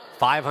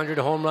 500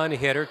 home run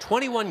hitter,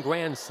 21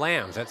 grand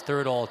slams. That's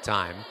third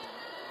all-time.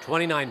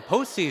 29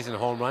 postseason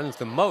home runs,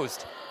 the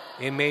most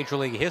in Major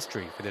League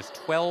history for this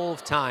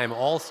 12-time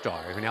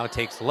All-Star, who now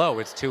takes low.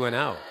 It's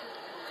 2-0.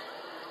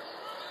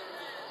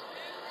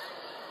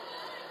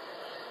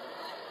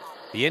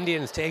 The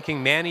Indians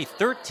taking Manny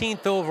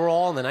 13th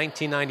overall in the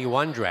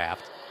 1991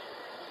 draft.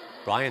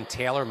 Brian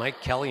Taylor,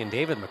 Mike Kelly, and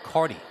David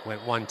McCarty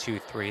went 1, 2,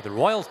 3. The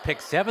Royals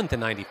picked 7th in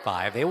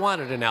 95. They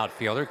wanted an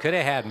outfielder, could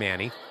have had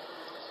Manny.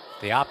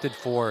 They opted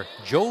for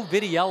Joe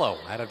Vitiello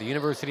out of the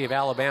University of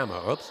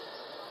Alabama. Oops.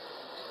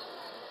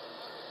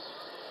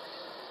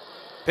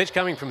 Pitch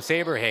coming from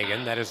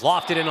Saberhagen that is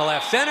lofted into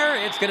left center.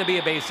 It's going to be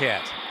a base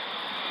hit.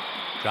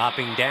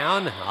 Dropping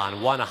down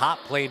on one hop,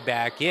 played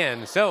back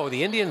in. So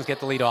the Indians get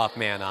the leadoff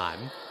man on.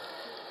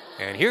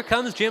 And here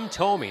comes Jim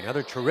Thome,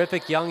 another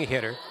terrific young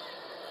hitter.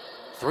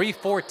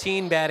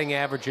 .314 batting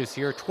average this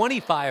year,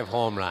 25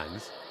 home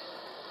runs.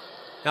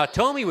 Now,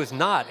 Thome was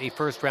not a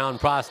first-round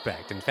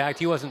prospect. In fact,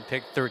 he wasn't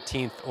picked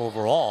 13th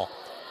overall.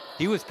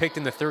 He was picked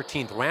in the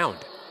 13th round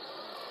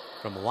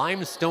from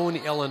Limestone,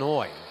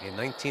 Illinois in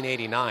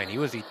 1989. He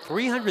was the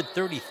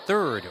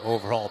 333rd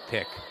overall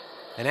pick,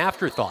 an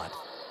afterthought.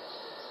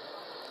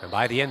 And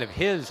by the end of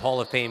his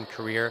Hall of Fame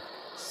career,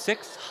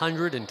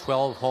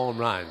 612 home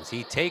runs.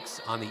 He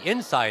takes on the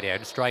inside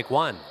edge, strike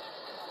 1.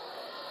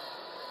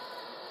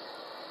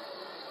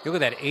 Look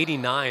at that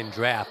 89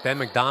 draft. Ben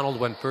McDonald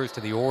went first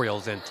to the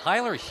Orioles, and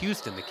Tyler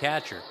Houston, the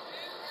catcher,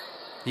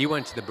 he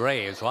went to the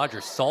Braves. Roger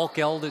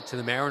Salkeld to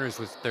the Mariners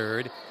was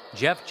third.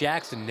 Jeff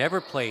Jackson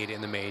never played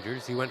in the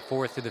majors. He went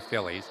fourth to the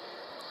Phillies.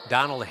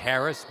 Donald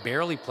Harris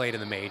barely played in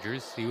the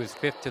majors. He was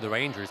fifth to the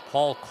Rangers.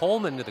 Paul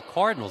Coleman to the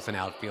Cardinals, an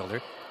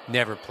outfielder,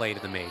 never played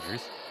in the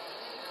majors.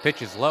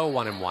 Pitches low,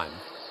 1-1.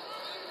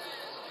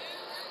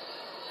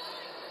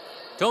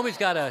 Thomey's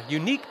got a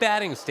unique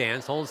batting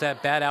stance, holds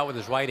that bat out with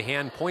his right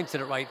hand, points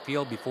it at right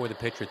field before the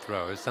pitcher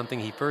throws, something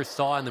he first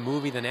saw in the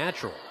movie The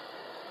Natural.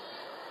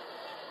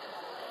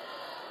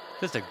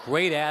 Just a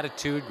great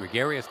attitude,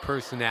 gregarious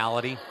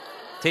personality,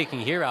 taking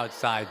here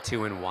outside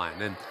 2-1.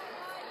 And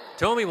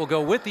Thomey will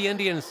go with the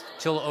Indians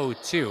till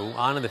 2002,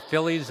 on to the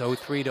Phillies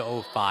 2003 to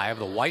 2005,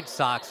 the White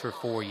Sox for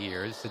 4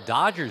 years, the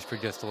Dodgers for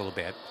just a little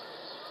bit,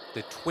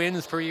 the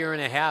Twins for a year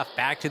and a half,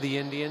 back to the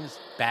Indians,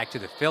 back to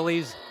the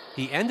Phillies.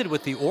 He ended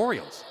with the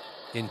Orioles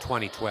in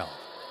 2012.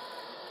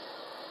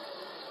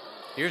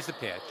 Here's the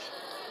pitch.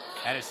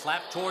 And it's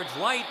slapped towards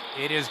right.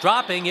 It is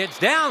dropping. It's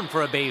down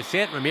for a base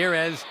hit.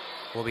 Ramirez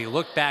will be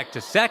looked back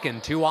to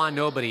second. 2 on,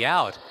 nobody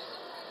out.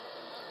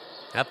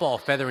 That ball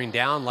feathering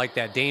down like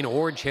that Dane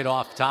Orge hit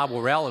off Todd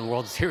Worrell in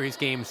World Series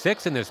Game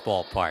 6 in this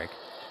ballpark.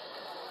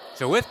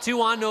 So with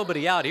 2 on,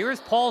 nobody out, here is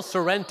Paul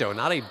Sorrento,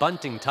 not a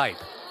bunting type.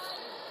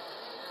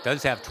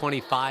 Does have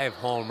 25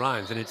 home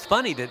runs. And it's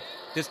funny that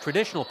this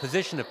traditional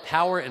position of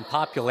power and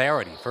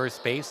popularity,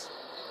 first base,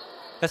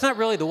 that's not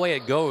really the way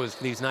it goes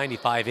for these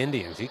 95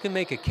 Indians. You can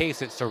make a case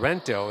that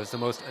Sorrento is the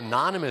most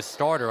anonymous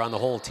starter on the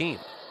whole team.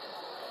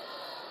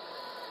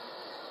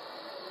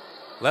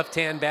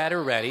 Left-hand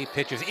batter ready,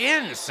 pitches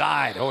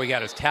inside. Oh, he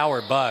got his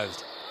tower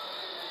buzzed.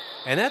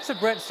 And that's a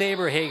Brett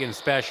Saberhagen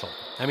special.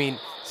 I mean,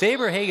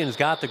 Saberhagen's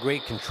got the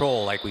great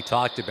control like we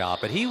talked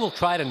about, but he will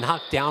try to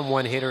knock down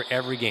one hitter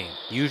every game,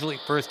 usually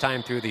first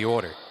time through the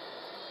order.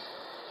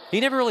 He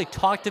never really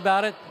talked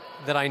about it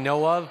that I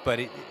know of, but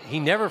he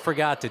never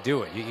forgot to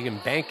do it. You can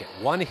bank it.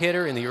 One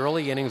hitter in the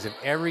early innings of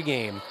every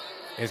game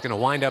is going to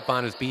wind up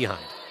on his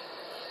behind.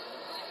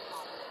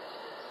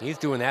 He's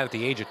doing that at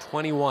the age of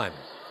 21.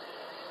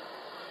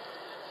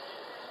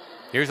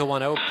 Here's a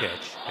 1-0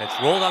 pitch.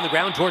 It's rolled on the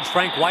ground towards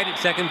Frank White at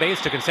second base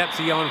to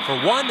Concepcion for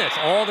one. That's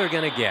all they're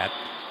going to get.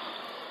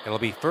 It'll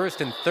be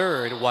first and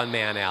third, one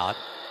man out.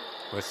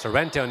 With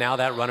Sorrento now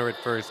that runner at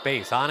first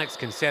base. Onyx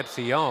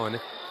Concepcion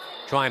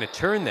trying to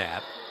turn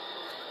that.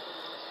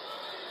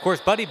 Of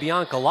course, Buddy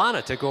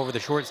Biancalana took over the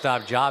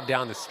shortstop job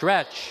down the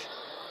stretch.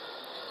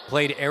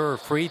 Played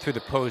error-free through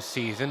the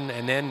postseason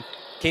and then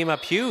came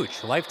up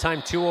huge.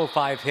 Lifetime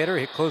 205 hitter,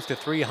 hit close to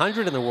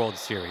 300 in the World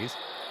Series.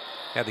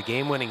 Had the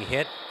game-winning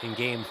hit in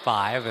Game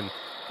 5 and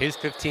his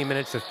 15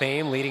 minutes of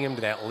fame leading him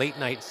to that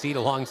late-night seat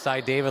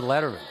alongside David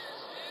Letterman.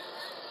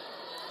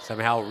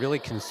 Somehow really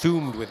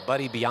consumed with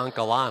Buddy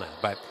Biancalana.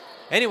 But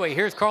anyway,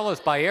 here's Carlos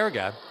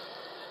Baerga.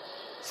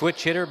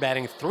 Switch hitter,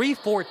 batting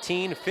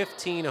 .314,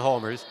 15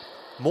 homers.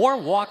 More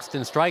walks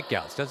than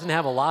strikeouts. Doesn't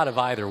have a lot of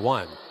either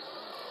one.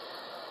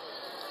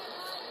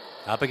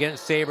 Up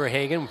against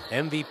Saberhagen,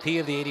 MVP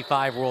of the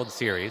 '85 World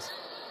Series.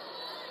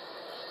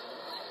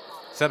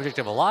 Subject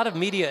of a lot of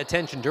media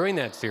attention during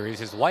that series,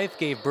 his wife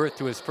gave birth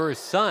to his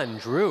first son,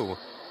 Drew,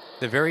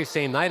 the very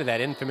same night of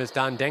that infamous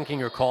Don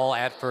Denkinger call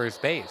at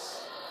first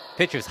base.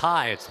 Pitches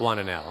high, it's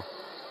 1-0.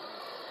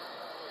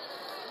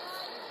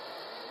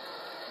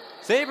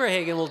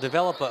 Saberhagen will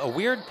develop a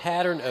weird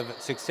pattern of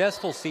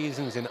successful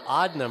seasons in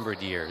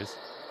odd-numbered years,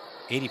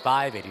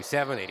 85,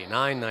 87,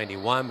 89,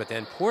 91, but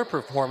then poor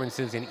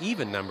performances in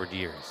even-numbered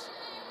years.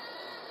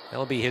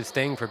 That'll be his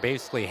thing for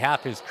basically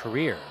half his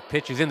career.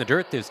 Pitch is in the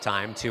dirt this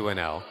time,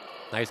 2-0.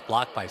 Nice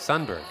block by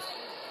Sundberg.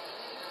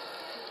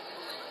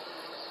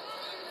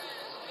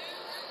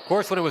 Of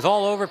course, when it was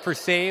all over for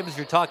Sabes,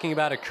 you're talking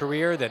about a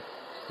career that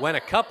went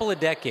a couple of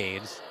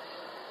decades,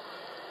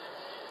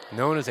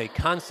 known as a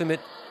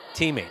consummate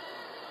teammate.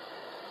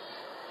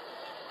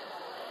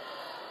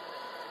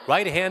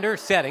 Right-hander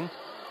setting.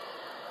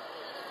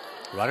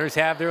 Runners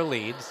have their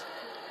leads.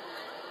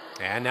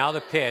 And now the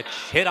pitch.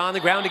 Hit on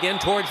the ground again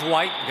towards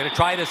White. Going to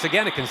try this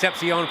again. A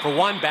Concepcion for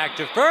one. Back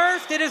to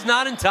first. It is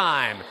not in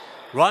time.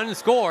 Run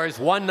scores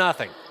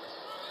 1-0.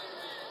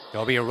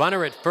 There'll be a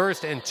runner at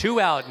first and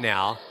 2 out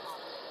now.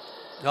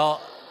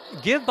 I'll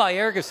give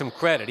Baerga some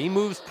credit. He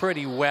moves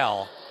pretty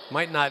well.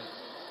 Might not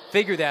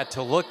figure that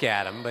to look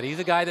at him, but he's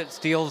a guy that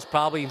steals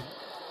probably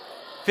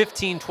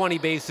 15, 20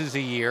 bases a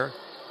year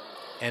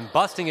and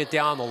busting it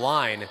down the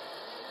line,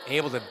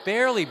 able to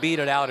barely beat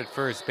it out at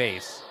first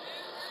base.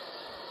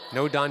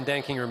 No Don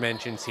Denkinger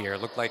mentions here.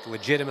 Looked like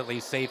legitimately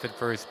safe at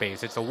first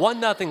base. It's a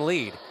 1-0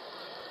 lead.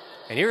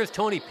 And here is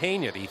Tony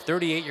Pena, the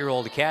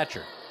 38-year-old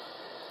catcher.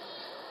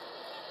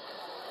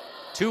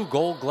 2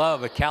 Gold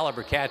Glove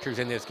caliber catchers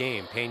in this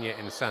game, Pena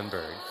and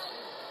Sundberg.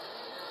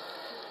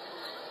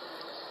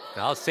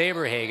 Now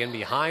Saberhagen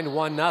behind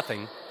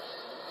 1-0.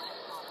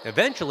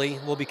 Eventually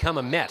will become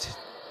a Met.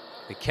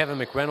 The Kevin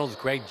McReynolds,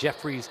 Greg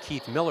Jeffries,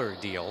 Keith Miller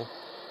deal.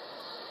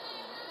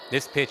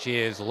 This pitch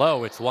is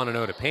low. It's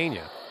 1-0 to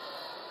Pena.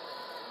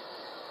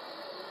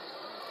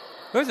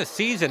 There was a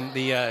season,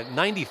 the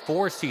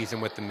 94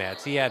 season with the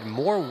Mets. He had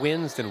more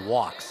wins than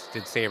walks,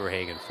 did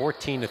Saberhagen,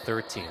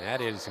 14-13. That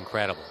is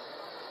incredible.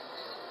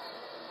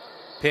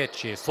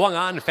 Pitch is swung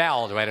on and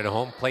fouled right at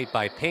home plate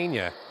by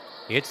Pena.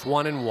 It's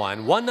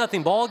 1-1.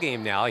 1-0 ball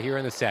game now here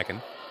in the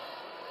second.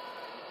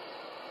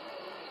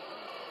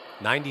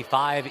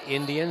 95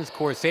 Indians. Of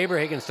course,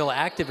 Saberhagen still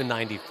active in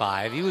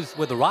 95. He was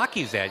with the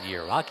Rockies that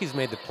year. Rockies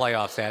made the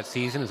playoffs that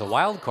season as a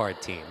wild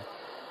card team.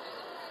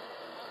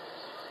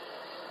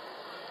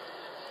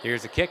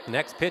 Here's a kick.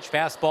 Next pitch,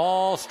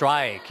 fastball,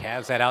 strike.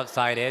 Has that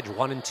outside edge,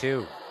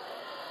 1-2.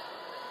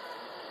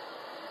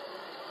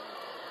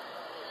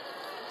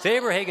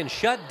 Saberhagen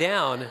shut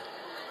down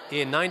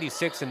in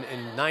 96 and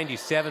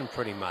 97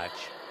 pretty much.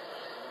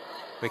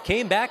 But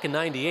came back in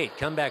 98,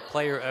 comeback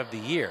player of the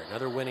year.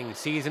 Another winning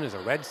season as a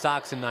Red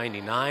Sox in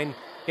 99.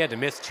 He had to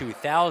miss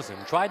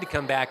 2000. Tried to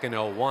come back in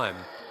 01,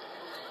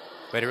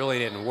 but it really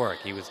didn't work.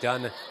 He was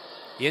done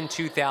in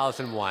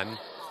 2001,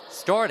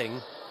 starting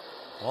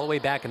all the way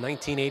back in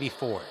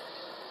 1984.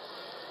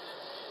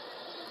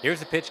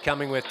 Here's a pitch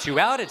coming with 2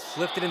 out. It's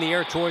lifted in the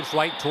air towards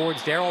right,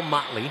 towards Darryl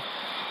Motley.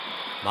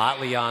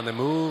 Motley on the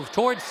move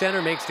towards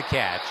center, makes the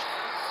catch,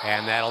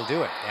 and that'll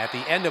do it. At the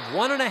end of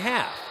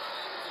 1.5,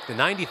 the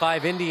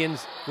 95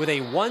 Indians with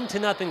a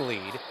 1-0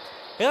 lead.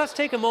 Hey, let's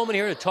take a moment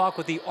here to talk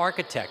with the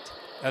architect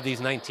of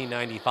these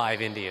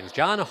 1995 Indians.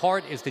 John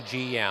Hart is the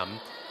GM,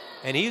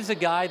 and he's the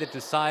guy that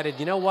decided,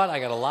 you know what, I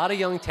got a lot of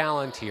young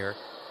talent here.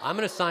 I'm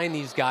going to sign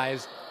these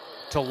guys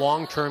to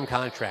long-term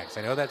contracts.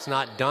 I know that's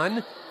not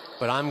done,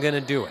 but I'm going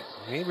to do it.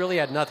 He really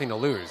had nothing to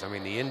lose. I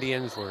mean, the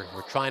Indians were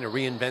trying to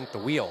reinvent the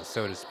wheel,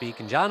 so to speak,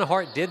 and John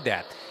Hart did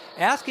that.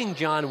 Asking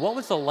John, what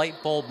was the light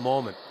bulb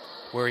moment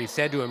where he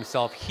said to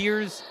himself,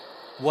 here's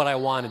what I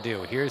want to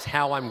do. Here's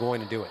how I'm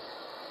going to do it.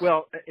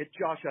 Well,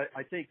 Josh,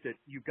 I think that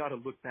you've got to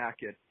look back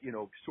at,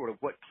 sort of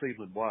what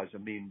Cleveland was. I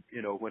mean,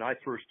 when I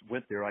first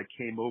went there, I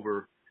came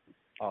over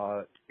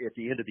at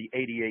the end of the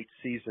 88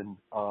 season.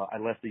 I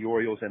left the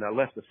Orioles and I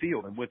left the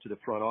field and went to the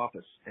front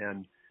office.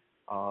 And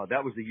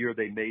that was the year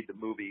they made the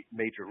movie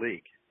Major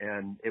League.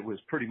 And it was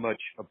pretty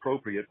much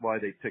appropriate why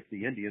they picked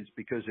the Indians,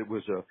 because it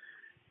was a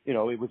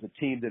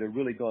team that had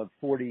really gone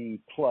 40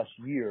 plus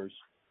years,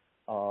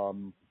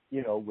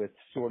 with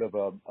sort of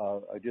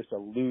just a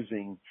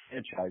losing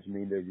franchise. I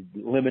mean, there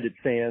were limited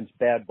fans,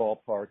 bad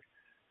ballpark,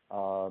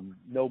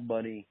 no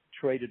money,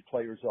 traded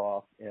players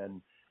off.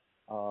 And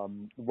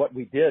what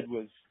we did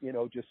was,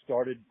 just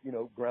started,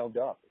 ground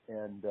up.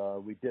 And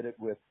we did it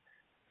with,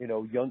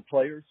 young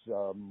players.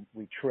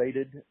 We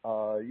traded,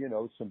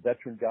 some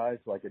veteran guys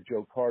like a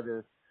Joe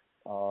Carter.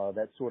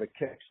 That sort of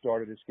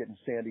kick-started us getting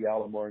Sandy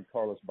Alomar and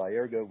Carlos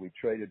Baerga. We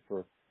traded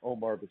for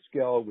Omar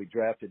Vizquel. We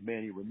drafted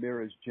Manny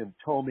Ramirez, Jim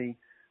Thome.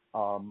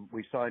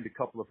 We signed a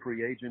couple of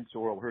free agents,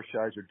 Oral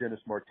Hershiser, Dennis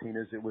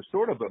Martinez. It was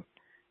sort of a,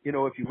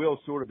 if you will,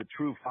 sort of a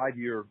true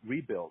 5-year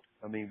rebuild.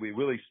 I mean, we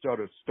really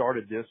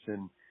started this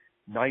in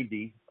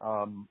 90.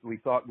 We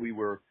thought we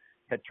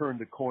had turned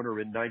the corner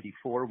in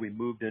 94. We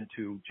moved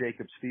into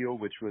Jacobs Field,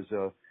 which was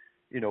a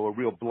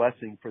real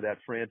blessing for that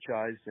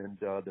franchise. And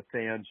the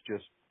fans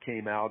just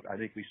came out. I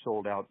think we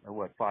sold out,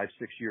 5-6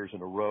 years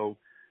in a row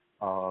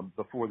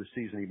before the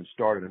season even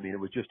started. I mean, it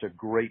was just a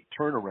great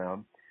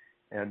turnaround.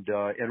 And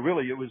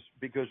really it was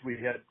because we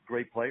had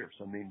great players.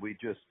 I mean, we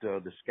just,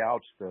 the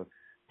scouts, the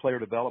player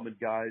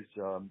development guys,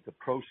 the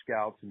pro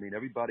scouts, I mean,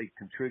 everybody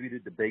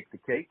contributed to bake the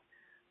cake.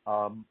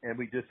 And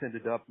we just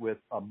ended up with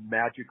a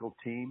magical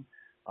team,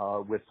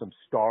 with some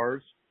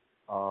stars,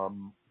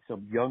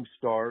 some young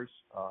stars.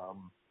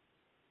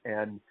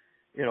 And,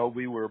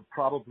 we were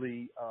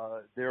probably,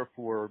 there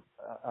for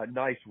a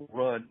nice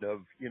run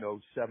of,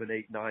 7,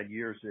 8, 9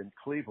 years in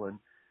Cleveland.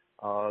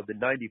 The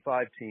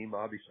 95 team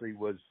obviously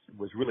was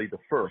really the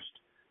first.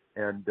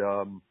 And,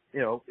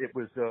 it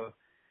was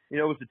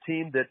a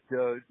team that,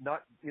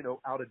 not,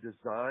 out of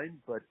design,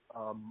 but,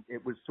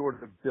 it was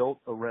sort of built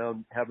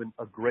around having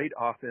a great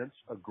offense,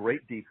 a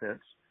great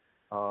defense.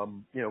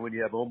 When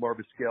you have Omar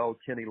Vizquel,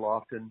 Kenny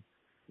Lofton,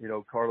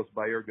 Carlos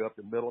Baerga up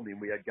the middle. I mean,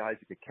 we had guys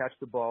that could catch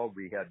the ball.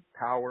 We had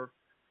power.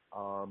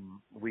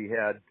 We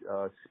had,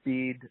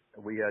 speed.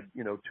 We had,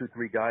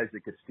 2-3 guys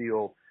that could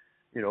steal,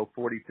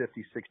 40,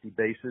 50, 60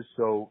 bases.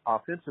 So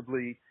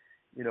offensively,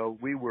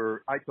 we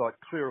were, I thought,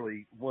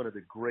 clearly one of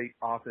the great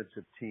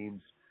offensive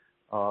teams,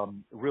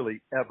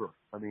 really ever.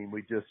 I mean,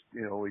 we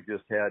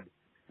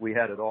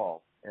had it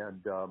all.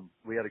 And,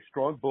 we had a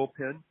strong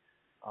bullpen.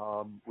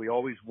 We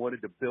always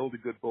wanted to build a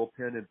good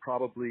bullpen and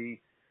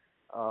probably,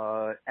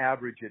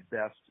 average at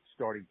best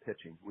starting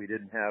pitching. We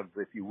didn't have,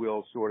 if you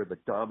will, sort of a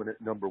dominant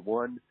number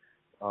one,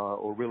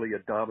 or really a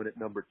dominant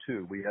number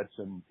two. We had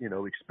some,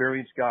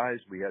 experienced guys.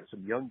 We had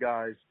some young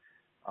guys.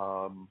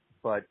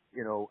 But,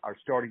 our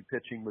starting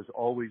pitching was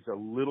always a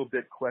little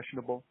bit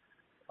questionable.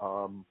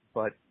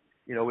 But,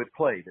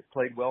 it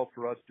played well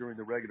for us during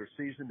the regular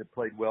season. It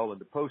played well in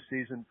the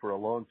postseason for a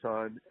long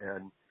time.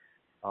 And,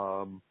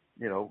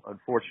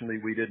 unfortunately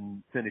we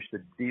didn't finish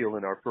the deal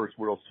in our first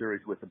World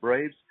Series with the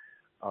Braves.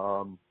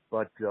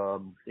 But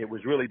it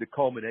was really the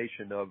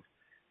culmination of,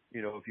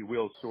 if you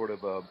will, sort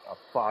of a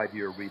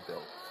 5-year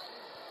rebuild.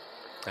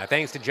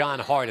 Thanks to John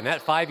Hart, and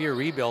that 5-year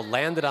rebuild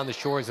landed on the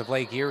shores of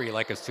Lake Erie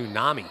like a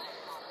tsunami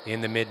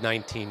in the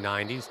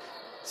mid-1990s.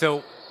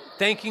 So,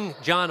 thanking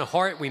John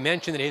Hart, we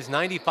mentioned that his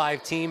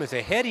 95 team is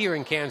ahead here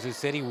in Kansas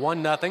City,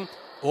 1-0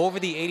 over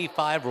the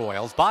 85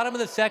 Royals. Bottom of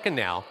the second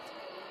now,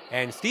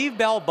 and Steve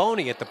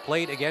Balboni at the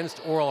plate against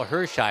Orel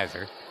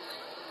Hershiser.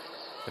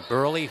 The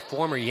burly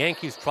former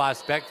Yankees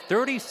prospect,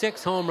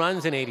 36 home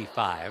runs in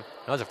 85.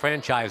 That was a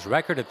franchise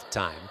record at the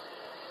time.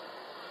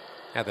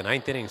 Had the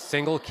 9th inning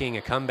single, keying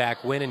a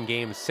comeback win in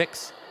Game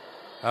 6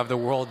 of the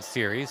World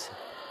Series.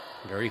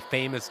 Very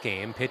famous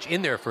game. Pitch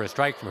in there for a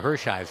strike from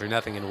Hershiser,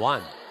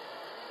 0-1.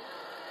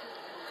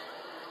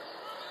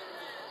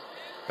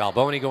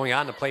 Balboni going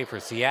on to play for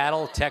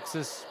Seattle,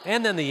 Texas,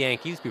 and then the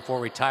Yankees before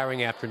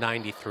retiring after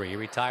 93.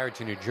 Retired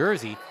to New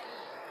Jersey.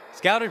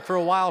 Scouted for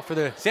a while for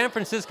the San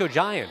Francisco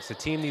Giants, a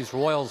team these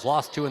Royals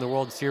lost to in the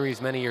World Series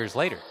many years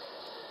later.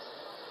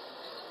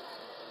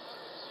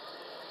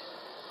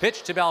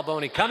 Pitch to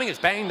Balboni coming. It's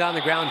banged on the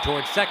ground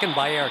towards second.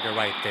 Baerga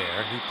right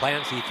there. He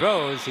plants, he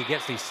throws. He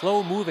gets the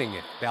slow-moving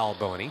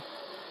Balboni.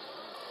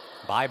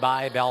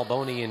 Bye-bye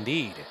Balboni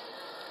indeed.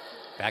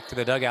 Back to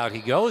the dugout he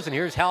goes, and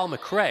here's Hal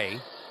McRae.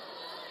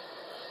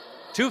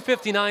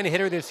 .259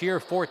 hitter this year,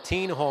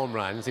 14 home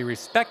runs. The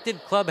respected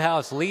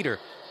clubhouse leader.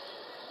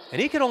 And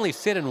he could only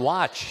sit and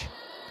watch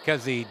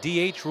because the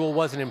DH rule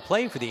wasn't in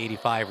play for the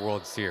 85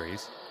 World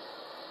Series.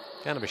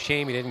 Kind of a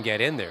shame he didn't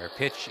get in there.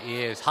 Pitch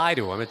is high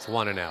to him. It's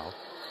 1-0.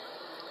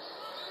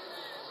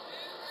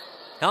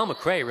 Hal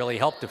McRae really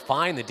helped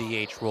define the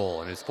DH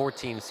role in his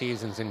 14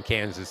 seasons in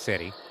Kansas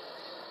City.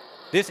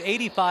 This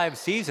 85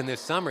 season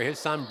this summer, his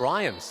son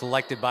Brian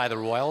selected by the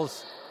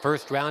Royals,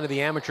 first round of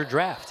the amateur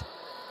draft.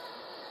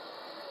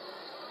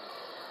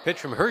 Pitch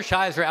from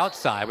Hershiser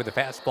outside with a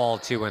fastball,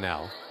 2-0.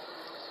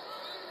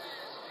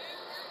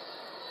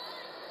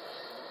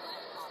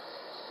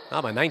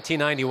 Now, by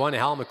 1991,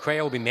 Hal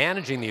McRae will be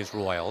managing these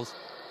Royals,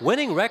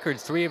 winning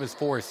records 3 of his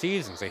 4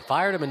 seasons. They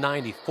fired him in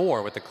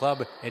 94 with the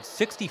club at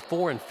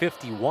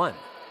 64-51.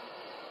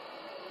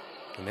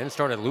 And then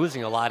started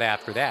losing a lot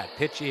after that.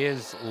 Pitch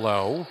is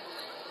low,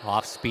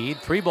 off speed,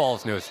 3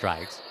 balls, no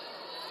strikes.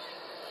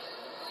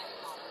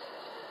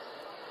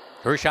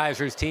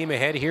 Hershiser's team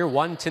ahead here,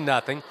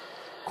 1-0.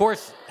 Of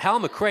course,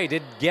 Hal McRae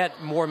did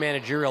get more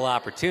managerial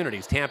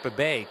opportunities. Tampa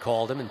Bay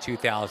called him in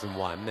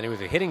 2001. Then he was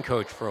a hitting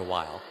coach for a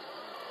while.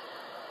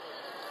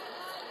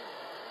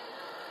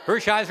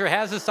 Hershiser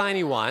has the sign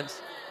he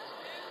wants.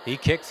 He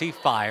kicks, he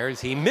fires.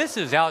 He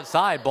misses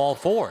outside, ball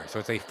 4. So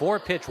it's a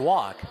 4-pitch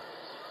walk.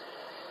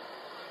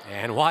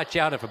 And watch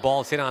out if a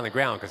ball's hit on the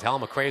ground because Hal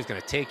McRae is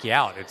going to take you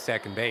out at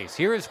second base.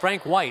 Here is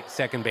Frank White,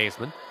 second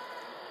baseman.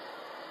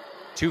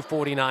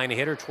 .249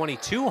 hitter,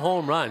 22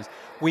 home runs.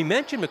 We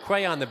mentioned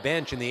McRae on the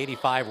bench in the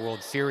 85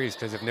 World Series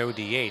because of no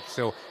DH.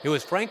 So it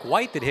was Frank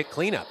White that hit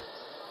cleanup.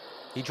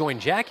 He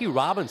joined Jackie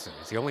Robinson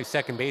as the only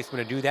second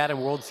baseman to do that in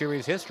World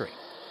Series history.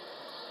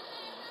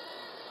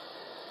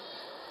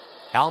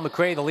 Hal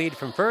McRae the lead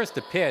from first.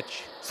 The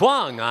pitch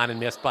swung on and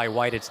missed by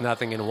White. It's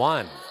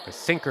 0-1. A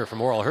sinker from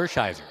Orel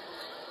Hershiser.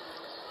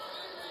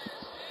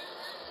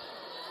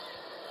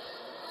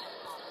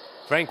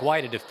 Frank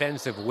White, a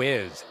defensive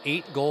whiz.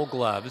 8 Gold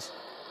Gloves.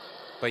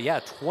 But yeah,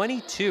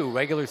 22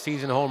 regular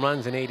season home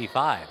runs in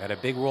 85. Had a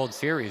big World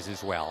Series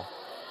as well.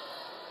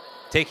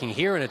 Taking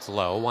here and it's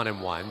low,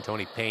 1-1.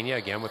 Tony Pena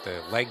again with the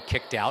leg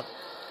kicked out.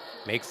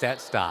 Makes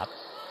that stop.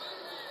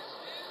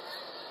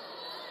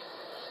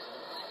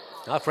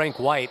 Now Frank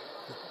White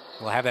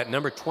will have that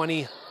number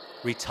 20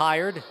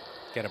 retired.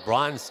 Get a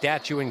bronze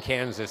statue in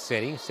Kansas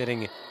City,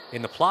 sitting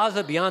in the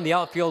plaza beyond the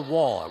outfield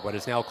wall at what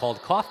is now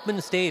called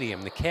Kauffman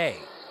Stadium, the K.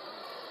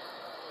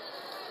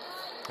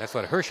 That's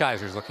what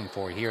Hershiser's looking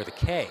for here, the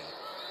K.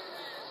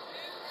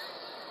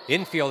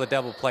 Infield, a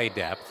double play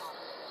depth.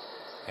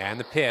 And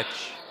the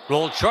pitch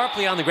rolled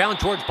sharply on the ground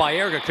towards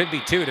Baerga. Could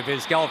be 2 to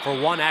Vizquel for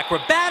 1.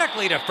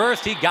 Acrobatically to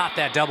first. He got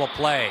that double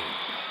play.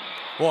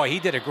 Boy, he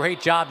did a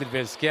great job at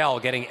Vizquel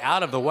getting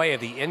out of the way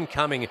of the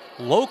incoming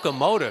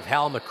locomotive,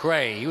 Hal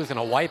McRae. He was going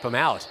to wipe him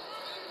out.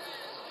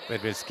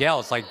 But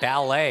Vizquel, it's like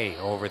ballet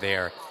over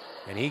there,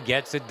 and he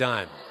gets it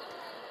done.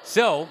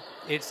 So,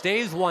 it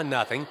stays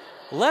 1-0.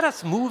 Let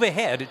us move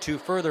ahead to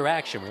further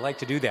action. We like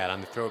to do that on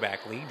the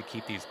Throwback League to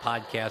keep these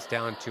podcasts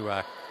down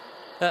to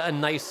a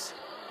nice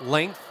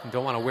length.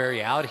 Don't want to wear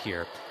you out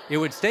here. It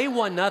would stay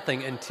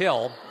 1-0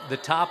 until the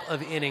top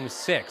of inning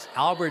 6.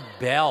 Albert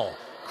Bell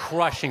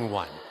crushing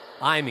one.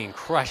 I mean,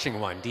 crushing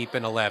one deep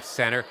into left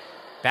center.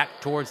 Back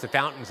towards the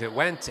fountains it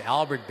went.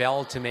 Albert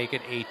Bell to make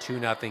it a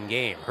 2-0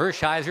 game.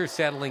 Hershiser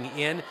settling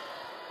in.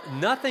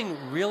 Nothing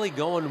really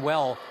going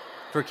well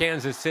for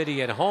Kansas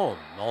City at home,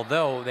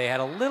 although they had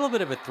a little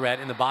bit of a threat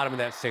in the bottom of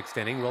that 6th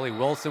inning. Willie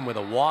Wilson with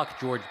a walk.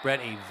 George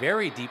Brett a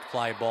very deep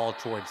fly ball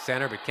towards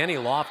center, but Kenny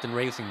Lofton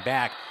racing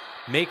back,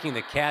 making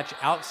the catch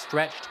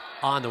outstretched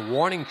on the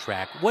warning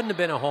track. Wouldn't have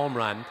been a home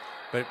run,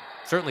 but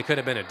certainly could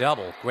have been a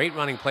double. Great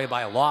running play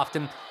by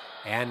Lofton.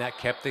 And that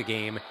kept the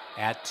game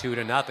at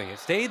 2-0. It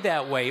stayed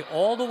that way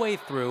all the way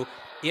through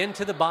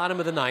into the bottom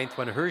of the ninth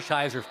when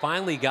Hershiser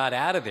finally got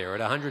out of there at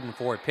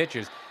 104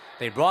 pitches.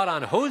 They brought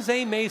on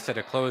Jose Mesa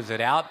to close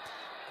it out.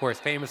 Of course,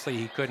 famously,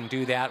 he couldn't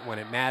do that when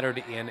it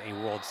mattered in a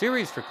World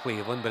Series for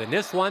Cleveland, but in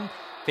this one,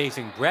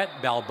 facing Brett,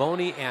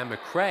 Balboni, and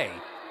McRae,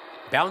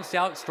 bounce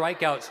out,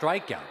 strikeout,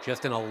 strikeout,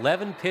 just an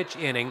 11-pitch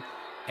inning,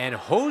 and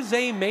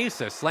Jose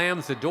Mesa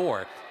slams the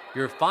door.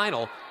 Your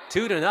final,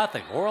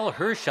 2-0. Orel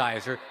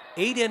Hershiser,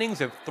 8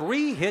 innings of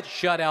 3-hit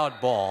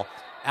shutout ball,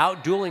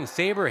 outdueling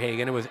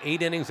Saberhagen. It was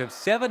 8 innings of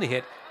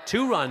 7-hit,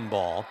 2-run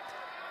ball.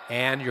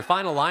 And your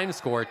final line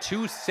score,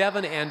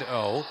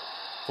 2-7-0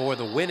 for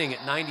the winning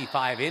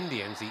 95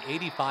 Indians. The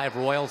 85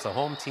 Royals, the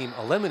home team,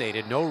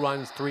 eliminated. No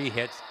runs, 3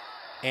 hits,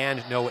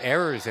 and no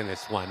errors in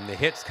this one. The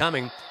hits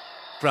coming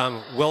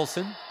from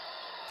Wilson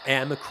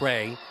and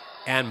McRae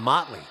and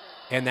Motley.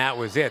 And that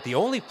was it. The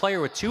only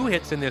player with 2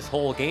 hits in this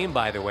whole game,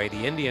 by the way,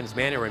 the Indians'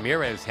 Manny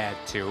Ramirez had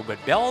 2.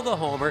 But Bell the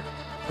homer,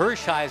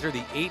 Hershiser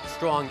the 8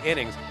 strong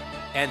innings.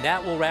 And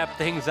that will wrap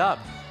things up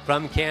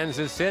from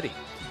Kansas City.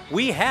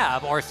 We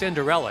have our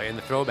Cinderella in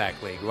the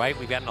Throwback League, right?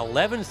 We've got an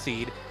 11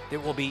 seed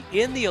that will be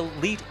in the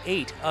Elite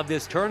 8 of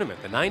this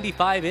tournament. The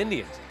 95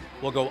 Indians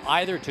will go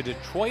either to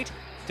Detroit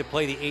to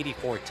play the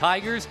 84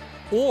 Tigers,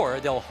 or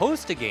they'll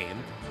host a game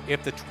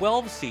if the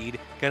 12 seed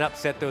can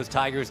upset those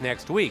Tigers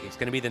next week. It's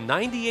going to be the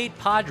 98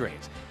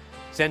 Padres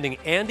sending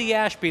Andy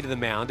Ashby to the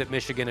mound at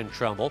Michigan and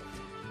Trumbull.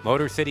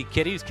 Motor City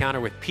Kitties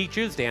counter with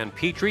Peaches, Dan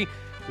Petrie.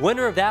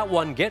 Winner of that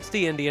one gets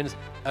the Indians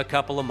a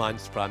couple of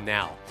months from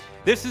now.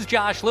 This is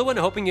Josh Lewin,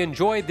 hoping you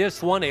enjoyed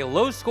this one. A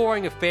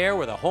low-scoring affair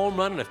with a home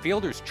run and a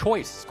fielder's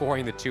choice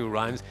scoring the 2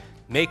 runs,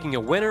 making a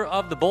winner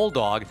of the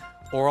Bulldog,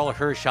 Orel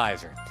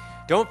Hershiser.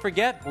 Don't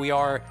forget, we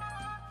are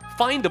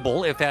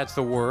findable, if that's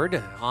the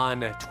word,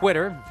 on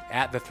Twitter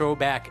at the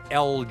Throwback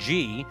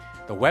LG,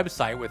 the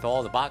website with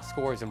all the box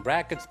scores and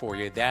brackets for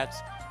you.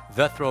 That's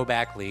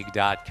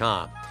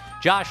thethrowbackleague.com.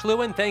 Josh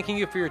Lewin, thanking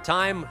you for your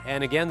time.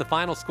 And again, the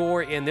final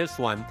score in this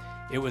one,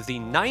 it was the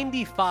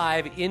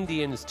 95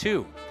 Indians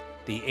 2,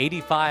 the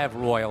 85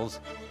 Royals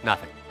 0.